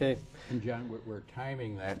 Okay. And John, we're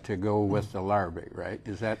timing that to go with the larvae, right?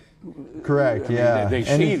 Is that correct? Yeah. They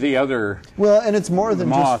see the other. Well, and it's more than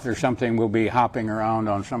moth or something will be hopping around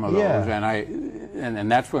on some of those,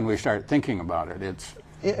 and that's when we start thinking about it.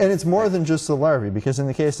 And it's more than just the larvae, because in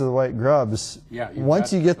the case of the white grubs,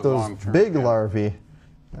 once you get those big larvae,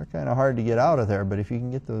 they're kind of hard to get out of there. But if you can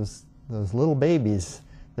get those little babies,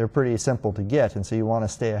 they're pretty simple to get, and so you want to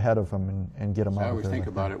stay ahead of them and get them out of there. I always think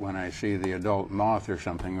about it when I see the adult moth or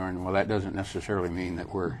something, going, well, that doesn't necessarily mean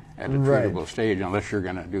that we're at a treatable stage unless you're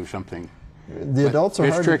going to do something. The adults are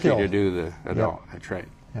hard to kill. It's tricky to do the adult. Yep. That's right.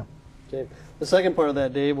 Yep. Okay. The second part of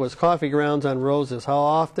that, Dave, was coffee grounds on roses. How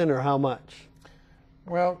often or how much?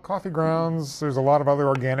 Well, coffee grounds, there's a lot of other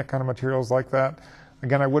organic kind of materials like that.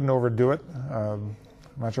 Again, I wouldn't overdo it. I'm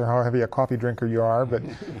not sure how heavy a coffee drinker you are, but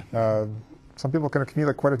some people can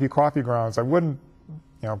accumulate quite a few coffee grounds. I wouldn't,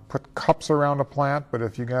 put cups around a plant, but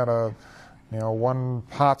if you got a, 1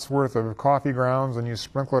 pot's worth of coffee grounds and you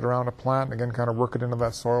sprinkle it around a plant, and again, kind of work it into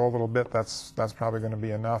that soil a little bit, that's probably going to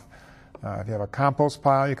be enough. If you have a compost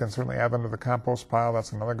pile, you can certainly add them to the compost pile.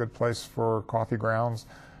 That's another good place for coffee grounds.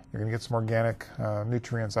 You're going to get some organic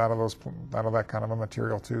nutrients out of that kind of a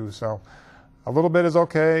material too. So a little bit is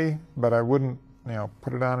okay, but I wouldn't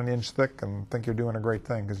put it on an inch thick and think you're doing a great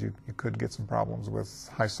thing, because you could get some problems with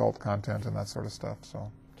high salt content and that sort of stuff.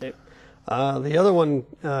 So. Okay. The other one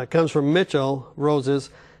comes from Mitchell Roses.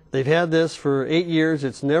 They've had this for 8 years.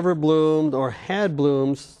 It's never bloomed or had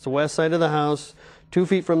blooms. It's the west side of the house, 2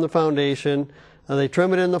 feet from the foundation. They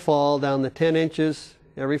trim it in the fall down to 10 inches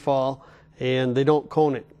every fall, and they don't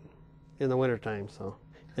cone it in the wintertime. So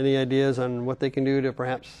any ideas on what they can do to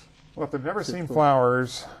perhaps... Well, if they've never seen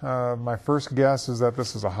flowers, my first guess is that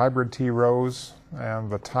this is a hybrid tea rose, and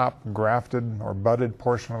the top grafted or budded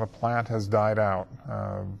portion of the plant has died out.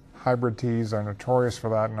 Hybrid teas are notorious for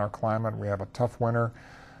that in our climate. We have a tough winter.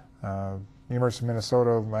 University of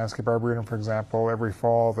Minnesota Landscape Arboretum, for example, every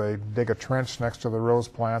fall they dig a trench next to the rose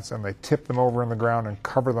plants and they tip them over in the ground and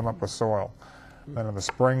cover them up with soil. Then in the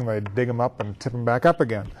spring they dig them up and tip them back up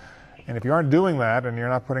again. And if you aren't doing that and you're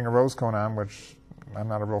not putting a rose cone on, which I'm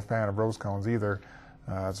not a real fan of rose cones either,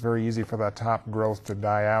 it's very easy for that top growth to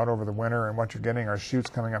die out over the winter, and what you're getting are shoots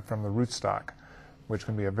coming up from the rootstock, which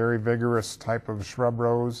can be a very vigorous type of shrub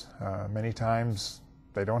rose. Many times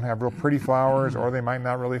they don't have real pretty flowers, or they might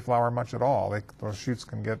not really flower much at all. Those shoots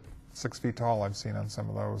can get 6 feet tall, I've seen on some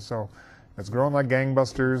of those. So it's growing like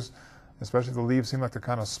gangbusters, especially the leaves seem like they're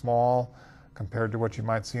kind of small compared to what you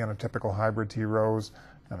might see on a typical hybrid tea rose,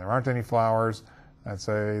 and there aren't any flowers. I'd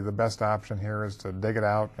say the best option here is to dig it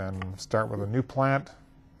out and start with a new plant.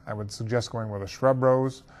 I would suggest going with a shrub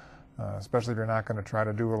rose, especially if you're not going to try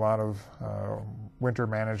to do a lot of winter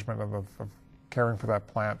management of caring for that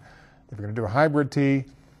plant. If you're going to do a hybrid tea,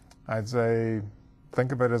 I'd say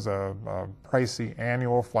think of it as a pricey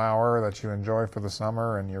annual flower that you enjoy for the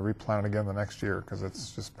summer, and you replant it again the next year, because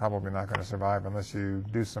it's just probably not going to survive unless you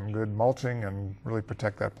do some good mulching and really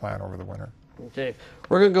protect that plant over the winter. Okay,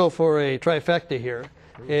 we're going to go for a trifecta here.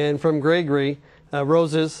 And from Gregory,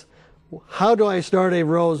 roses, how do I start a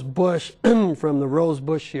rose bush from the rose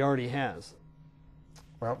bush she already has?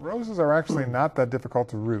 Well, roses are actually not that difficult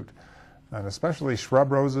to root, and especially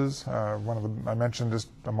shrub roses. I mentioned just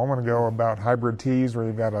a moment ago about hybrid teas where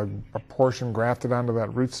you've got a portion grafted onto that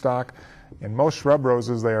rootstock. In most shrub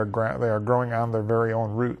roses, they are growing on their very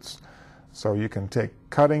own roots. So you can take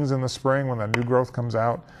cuttings in the spring when that new growth comes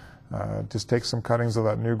out. Just take some cuttings of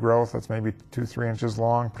that new growth that's maybe 2-3 inches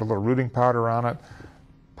long, put a little rooting powder on it,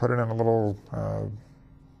 put it in a little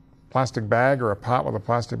plastic bag or a pot with a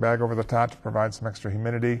plastic bag over the top to provide some extra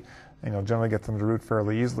humidity, and you'll generally get them to root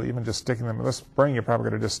fairly easily. Even just sticking them this spring, you probably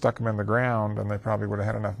could have just stuck them in the ground and they probably would have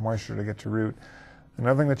had enough moisture to get to root.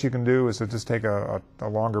 Another thing that you can do is to just take a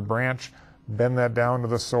longer branch, bend that down to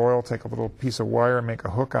the soil, take a little piece of wire, make a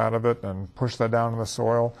hook out of it, and push that down in the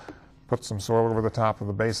soil. Put some soil over the top of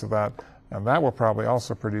the base of that, and that will probably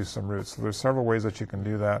also produce some roots. So there's several ways that you can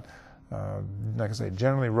do that. Like I say,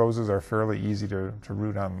 generally roses are fairly easy to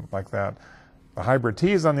root on like that. The hybrid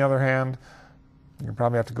teas, on the other hand, you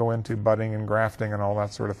probably have to go into budding and grafting and all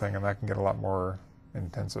that sort of thing, and that can get a lot more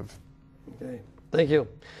intensive. Okay, thank you.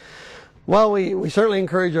 Well, we certainly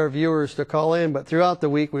encourage our viewers to call in, but throughout the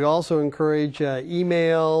week we also encourage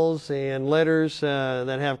emails and letters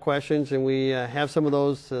that have questions, and we have some of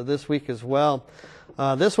those this week as well.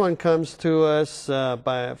 This one comes to us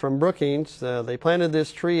from Brookings. They planted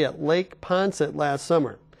this tree at Lake Poncet last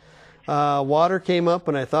summer. Water came up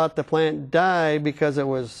and I thought the plant died because it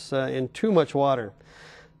was in too much water.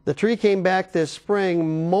 The tree came back this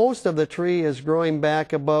spring. Most of the tree is growing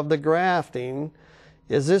back above the grafting.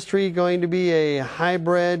 Is this tree going to be a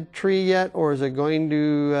hybrid tree yet, or is it going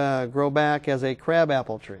to grow back as a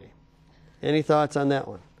crabapple tree? Any thoughts on that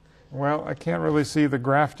one? Well, I can't really see the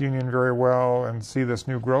graft union very well and see this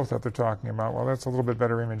new growth that they're talking about. Well, that's a little bit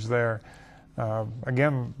better image there.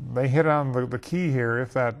 Again, they hit on the key here.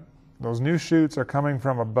 If those new shoots are coming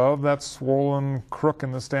from above that swollen crook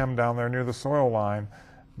in the stem down there near the soil line,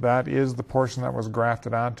 that is the portion that was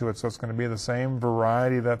grafted onto it, so it's going to be the same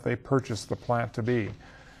variety that they purchased the plant to be.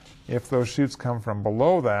 If those shoots come from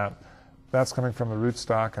below that, that's coming from the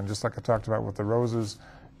rootstock, and just like I talked about with the roses,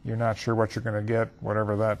 you're not sure what you're going to get,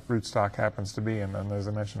 whatever that rootstock happens to be. And then, as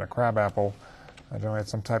I mentioned, a crabapple, I generally had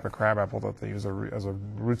some type of crabapple that they use as a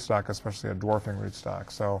rootstock, especially a dwarfing rootstock.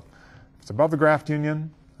 So if it's above the graft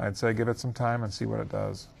union, I'd say give it some time and see what it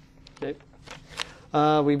does. Okay.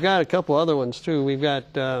 We've got a couple other ones too. We've got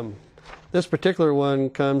This particular one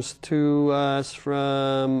comes to us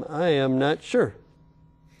from, I am not sure.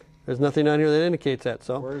 There's nothing on here that indicates that.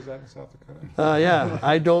 So Where is that in South Dakota? yeah,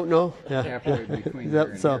 I don't know. Yeah. Halfway between Yep,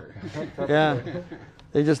 here and so here. yeah,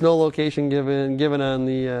 they just no location given on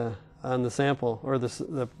the sample or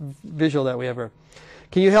the visual that we have here.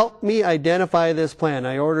 Can you help me identify this plant?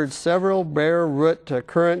 I ordered several bare root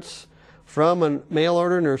currants from a mail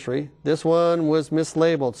order nursery. This one was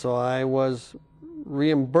mislabeled, so I was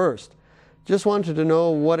reimbursed. Just wanted to know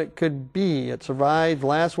what it could be. It survived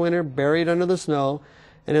last winter, buried under the snow,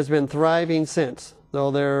 and has been thriving since,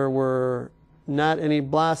 though there were not any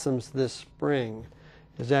blossoms this spring.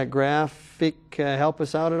 Does that graphic help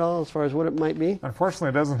us out at all as far as what it might be? Unfortunately,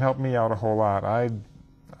 it doesn't help me out a whole lot. I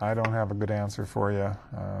don't have a good answer for you.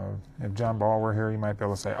 If John Ball were here, he might be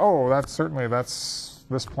able to say, oh, that's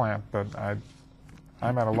this plant, but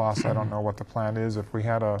I'm at a loss. I don't know what the plant is. If we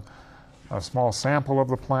had a small sample of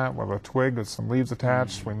the plant with a twig with some leaves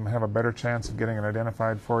attached, we have a better chance of getting it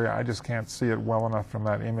identified for you. I just can't see it well enough from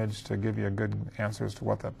that image to give you a good answer as to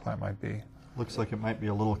what that plant might be. Looks like it might be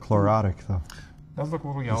a little chlorotic, though. Does look a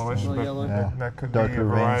little yellowish, but yellow. Yeah. that could be a Darker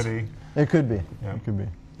variety. veins. It could be. Yeah. It could be.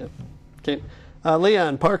 Yep. Okay.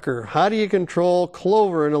 Leon Parker, how do you control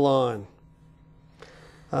clover in a lawn?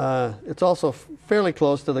 It's also fairly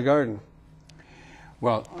close to the garden.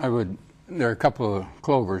 Well, there are a couple of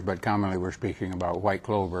clovers, but commonly we're speaking about white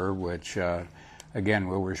clover, which again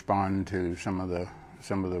will respond to some of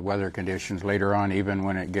the weather conditions later on. Even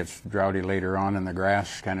when it gets droughty later on and the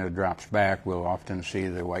grass kind of drops back, we'll often see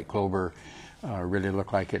the white clover really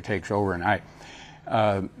look like it takes over.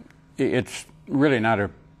 And it's really not a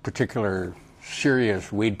particular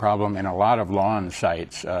serious weed problem in a lot of lawn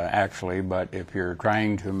sites, actually, but if you're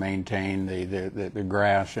trying to maintain the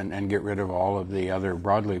grass and get rid of all of the other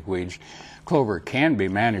broadleaf weeds, clover can be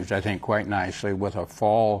managed, I think, quite nicely with a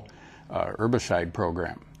fall herbicide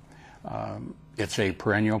program. It's a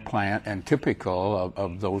perennial plant and typical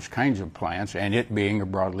of those kinds of plants, and it being a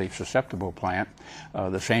broadleaf susceptible plant,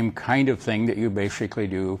 the same kind of thing that you basically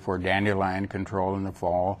do for dandelion control in the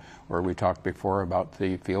fall, where we talked before about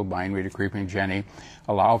the field bindweed of creeping jenny.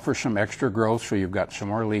 Allow for some extra growth so you've got some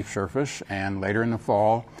more leaf surface, and later in the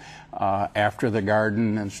fall, after the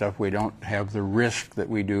garden and stuff, we don't have the risk that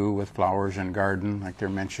we do with flowers and garden, like they're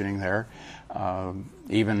mentioning there.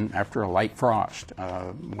 Even after a light frost,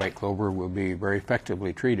 white clover will be very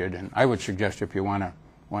effectively treated. And I would suggest if you want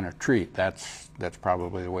to treat, that's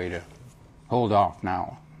probably the way to hold off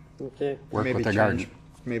now. Okay. Work with the garden.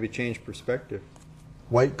 Maybe change perspective.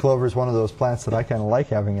 White clover is one of those plants that I kind of like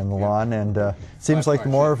having in the lawn, and seems like the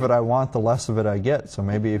more of it I want, the less of it I get. So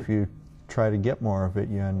maybe if you try to get more of it,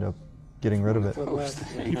 you end up getting rid of it.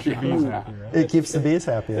 It keeps the bees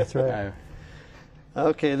happy. That's right.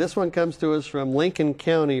 Okay, this one comes to us from Lincoln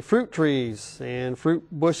County. Fruit trees and fruit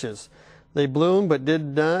bushes. They bloom but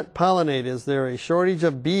did not pollinate. Is there a shortage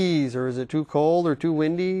of bees, or is it too cold or too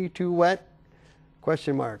windy, too wet?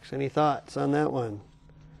 Question marks. Any thoughts on that one?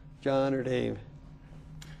 John or Dave?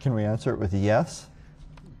 Can we answer it with a yes?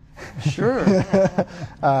 Sure.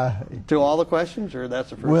 To all the questions, or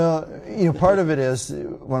that's the first? Well, part of it is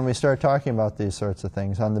when we start talking about these sorts of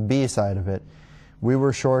things, on the bee side of it, we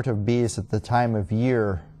were short of bees at the time of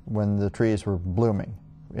year when the trees were blooming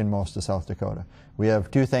in most of South Dakota. We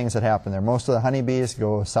have two things that happen there. Most of the honeybees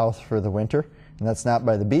go south for the winter, and that's not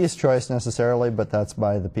by the bees' choice necessarily, but that's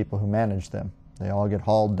by the people who manage them. They all get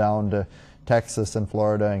hauled down to Texas and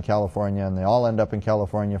Florida and California, and they all end up in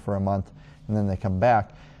California for a month, and then they come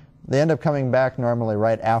back. They end up coming back normally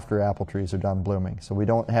right after apple trees are done blooming. So we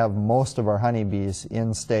don't have most of our honeybees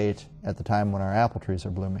in state at the time when our apple trees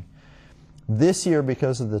are blooming. This year,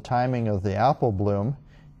 because of the timing of the apple bloom,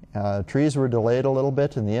 trees were delayed a little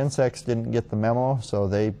bit and the insects didn't get the memo, so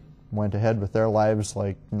they went ahead with their lives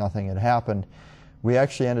like nothing had happened. We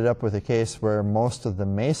actually ended up with a case where most of the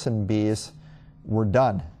mason bees were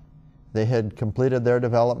done. They had completed their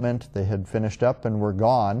development, they had finished up and were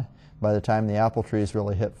gone by the time the apple trees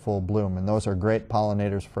really hit full bloom. And those are great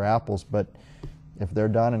pollinators for apples, but if they're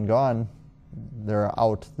done and gone, they're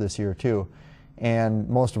out this year too. And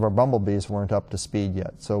most of our bumblebees weren't up to speed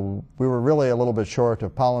yet. So we were really a little bit short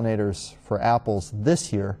of pollinators for apples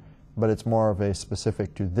this year, but it's more of a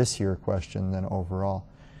specific to this year question than overall.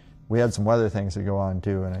 We had some weather things that go on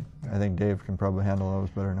too, and I think Dave can probably handle those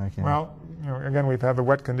better than I can. Well, again, we've had the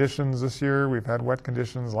wet conditions this year. We've had wet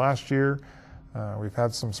conditions last year. We've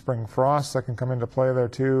had some spring frosts that can come into play there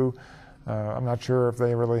too. I'm not sure if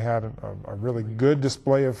they really had a really good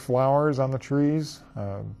display of flowers on the trees.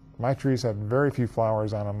 My trees had very few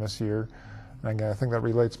flowers on them this year. And again, I think that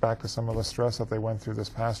relates back to some of the stress that they went through this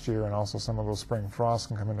past year, and also some of those spring frosts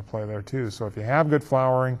can come into play there too. So if you have good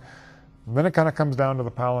flowering, then it kind of comes down to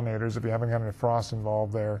the pollinators if you haven't got any frost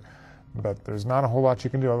involved there. But there's not a whole lot you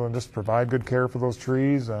can do other than just provide good care for those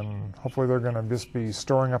trees, and hopefully they're going to just be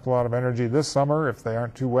storing up a lot of energy this summer if they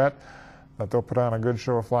aren't too wet, that they'll put on a good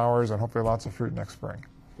show of flowers and hopefully lots of fruit next spring.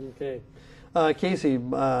 Okay. Casey,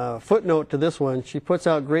 footnote to this one, she puts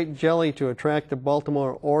out great jelly to attract the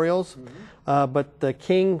Baltimore Orioles, but the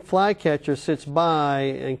king flycatcher sits by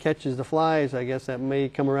and catches the flies, I guess, that may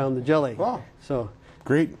come around the jelly. Wow. So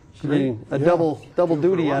Great. she's getting a double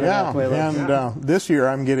duty out of that way. And this year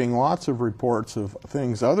I'm getting lots of reports of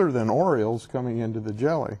things other than orioles coming into the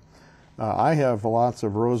jelly. I have lots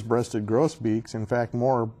of rose-breasted grosbeaks. In fact,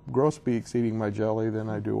 more grosbeaks eating my jelly than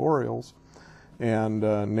I do orioles. And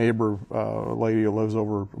a neighbor lady who lives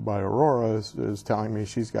over by Aurora is telling me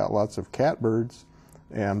she's got lots of catbirds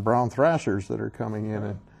and brown thrashers that are coming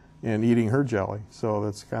in and eating her jelly. So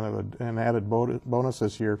that's kind of an added bonus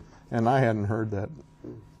this year. And I hadn't heard that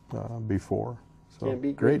before. So Can't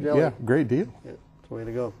beat great jelly. Yeah, great deal. Yeah, that's the way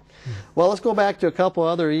to go. Well, let's go back to a couple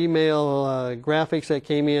other email graphics that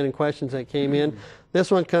came in and questions that came in. This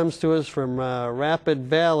one comes to us from Rapid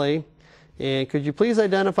Valley. And could you please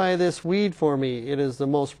identify this weed for me? It is the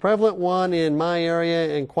most prevalent one in my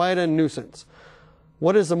area and quite a nuisance.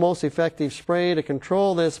 What is the most effective spray to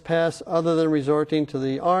control this pest other than resorting to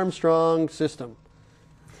the Armstrong system?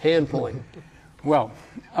 Hand pulling. Well,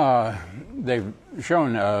 they've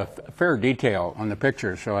shown fair detail on the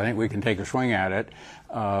picture, so I think we can take a swing at it.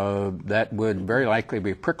 That would very likely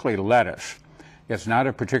be prickly lettuce. It's not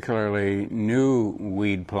a particularly new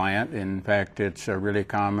weed plant. In fact, it's really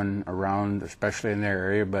common around, especially in their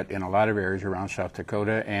area, but in a lot of areas around South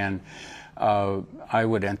Dakota. And I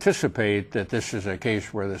would anticipate that this is a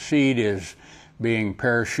case where the seed is being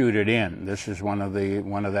parachuted in. This is one of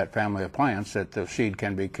that family of plants that the seed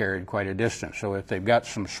can be carried quite a distance. So if they've got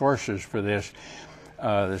some sources for this,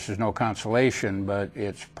 this is no consolation, but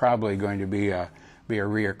it's probably going to be a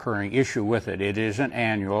reoccurring issue with it. It isn't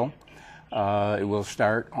annual. It will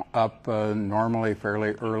start up normally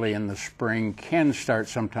fairly early in the spring, can start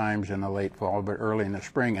sometimes in the late fall, but early in the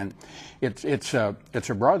spring. And it's a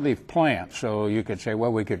broadleaf plant, so you could say,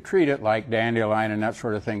 well, we could treat it like dandelion and that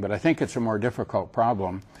sort of thing, but I think it's a more difficult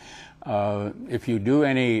problem. If you do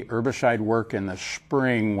any herbicide work in the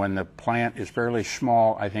spring when the plant is fairly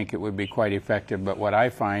small, I think it would be quite effective. But what I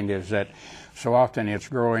find is that so often it's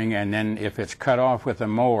growing, and then if it's cut off with a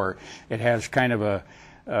mower, it has kind of a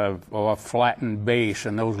flattened base,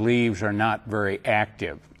 and those leaves are not very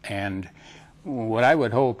active. And what I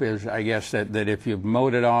would hope is, I guess, that if you've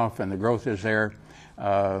mowed it off and the growth is there,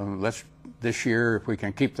 this year, if we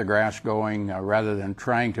can keep the grass going, rather than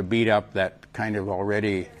trying to beat up that kind of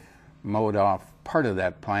already mowed off part of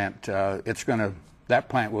that plant, that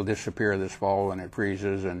plant will disappear this fall when it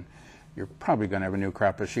freezes, and you're probably going to have a new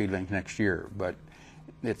crop of seedlings next year. But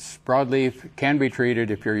it's broadleaf, can be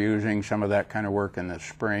treated if you're using some of that kind of work in the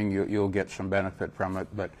spring. You'll get some benefit from it,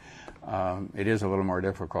 but it is a little more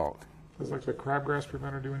difficult. Does like the crabgrass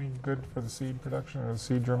preventer do any good for the seed production or the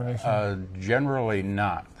seed germination? Generally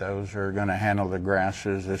not. Those are going to handle the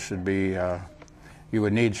grasses. This would be, you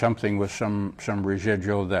would need something with some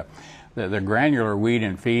residual. The granular weed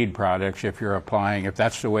and feed products, if you're applying, if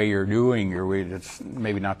that's the way you're doing your weed, it's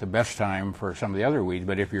maybe not the best time for some of the other weeds,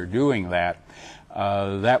 but if you're doing that,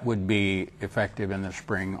 that would be effective in the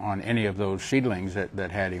spring on any of those seedlings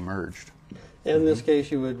that had emerged. In this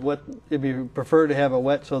case, it'd be preferred to have it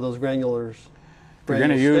wet so those granulars. If you're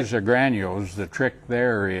going to use the granules, the trick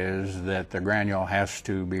there is that the granule has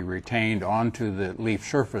to be retained onto the leaf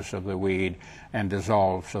surface of the weed and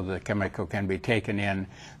dissolved so the chemical can be taken in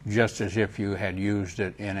just as if you had used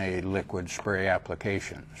it in a liquid spray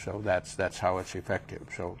application. So that's how it's effective.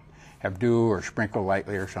 So have dew or sprinkle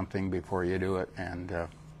lightly or something before you do it, and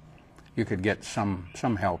you could get some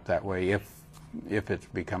help that way if it's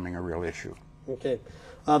becoming a real issue. Okay.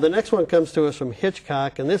 The next one comes to us from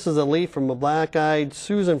Hitchcock, and this is a leaf from a black-eyed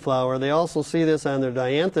Susan flower. They also see this on their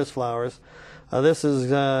dianthus flowers. This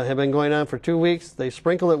is have been going on for 2 weeks. They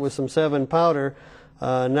sprinkle it with some 7 powder.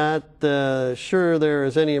 Not sure there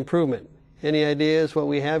is any improvement. Any ideas what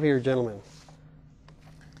we have here, gentlemen?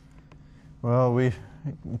 Well, we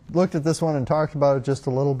looked at this one and talked about it just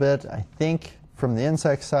a little bit. I think from the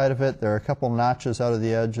insect side of it, there are a couple notches out of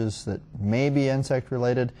the edges that may be insect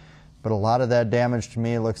related, but a lot of that damage to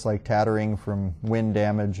me looks like tattering from wind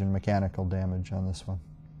damage and mechanical damage on this one.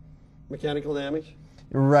 Mechanical damage?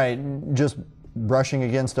 Right, just brushing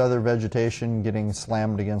against other vegetation, getting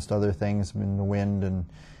slammed against other things in the wind,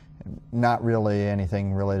 Not really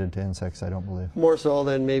anything related to insects, I don't believe. More so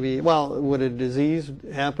than maybe, well, would a disease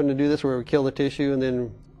happen to do this where it would kill the tissue and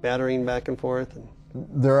then battering back and forth?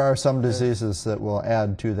 There are some diseases that will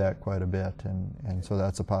add to that quite a bit, and so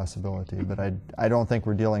that's a possibility. But I don't think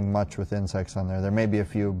we're dealing much with insects on there. There may be a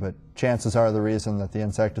few, but chances are the reason that the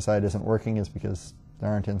insecticide isn't working is because there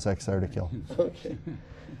aren't insects there to kill. Okay.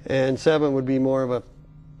 And 7 would be more of a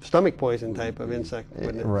stomach poison type of insect,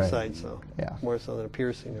 wouldn't it? Right. Besides, so Yeah. more so than a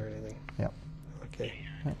piercing or anything. Yeah. Okay.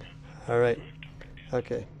 All right.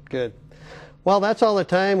 Okay, good. Well, that's all the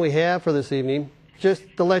time we have for this evening. Just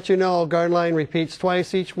to let you know, Garden Line repeats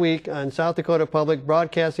twice each week on South Dakota Public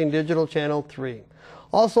Broadcasting Digital Channel 3,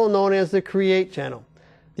 also known as the Create Channel.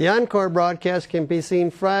 The encore broadcast can be seen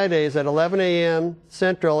Fridays at 11 a.m.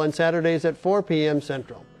 Central and Saturdays at 4 p.m.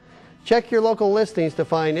 Central. Check your local listings to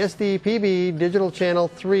find SDPB Digital Channel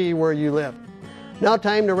 3 where you live. Now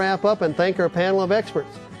time to wrap up and thank our panel of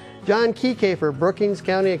experts. John Keycafer, Brookings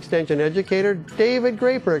County Extension Educator, David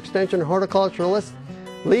Graper, Extension Horticulturalist,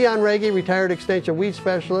 Leon Reggie, Retired Extension Weed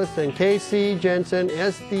Specialist, and K.C. Jensen,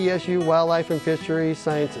 SDSU Wildlife and Fisheries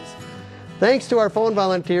Sciences. Thanks to our phone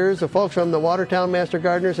volunteers, the folks from the Watertown Master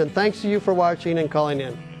Gardeners, and thanks to you for watching and calling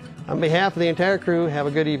in. On behalf of the entire crew, have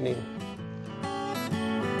a good evening.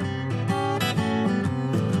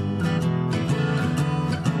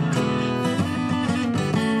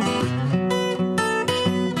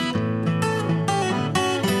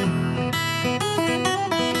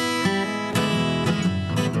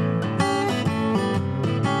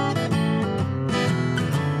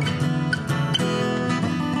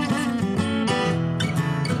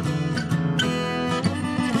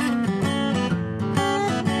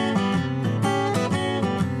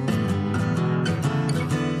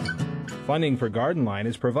 Funding for Garden Line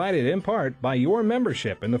is provided in part by your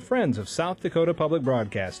membership in the Friends of South Dakota Public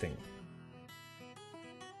Broadcasting.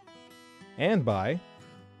 And by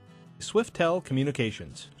Swiftel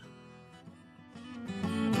Communications,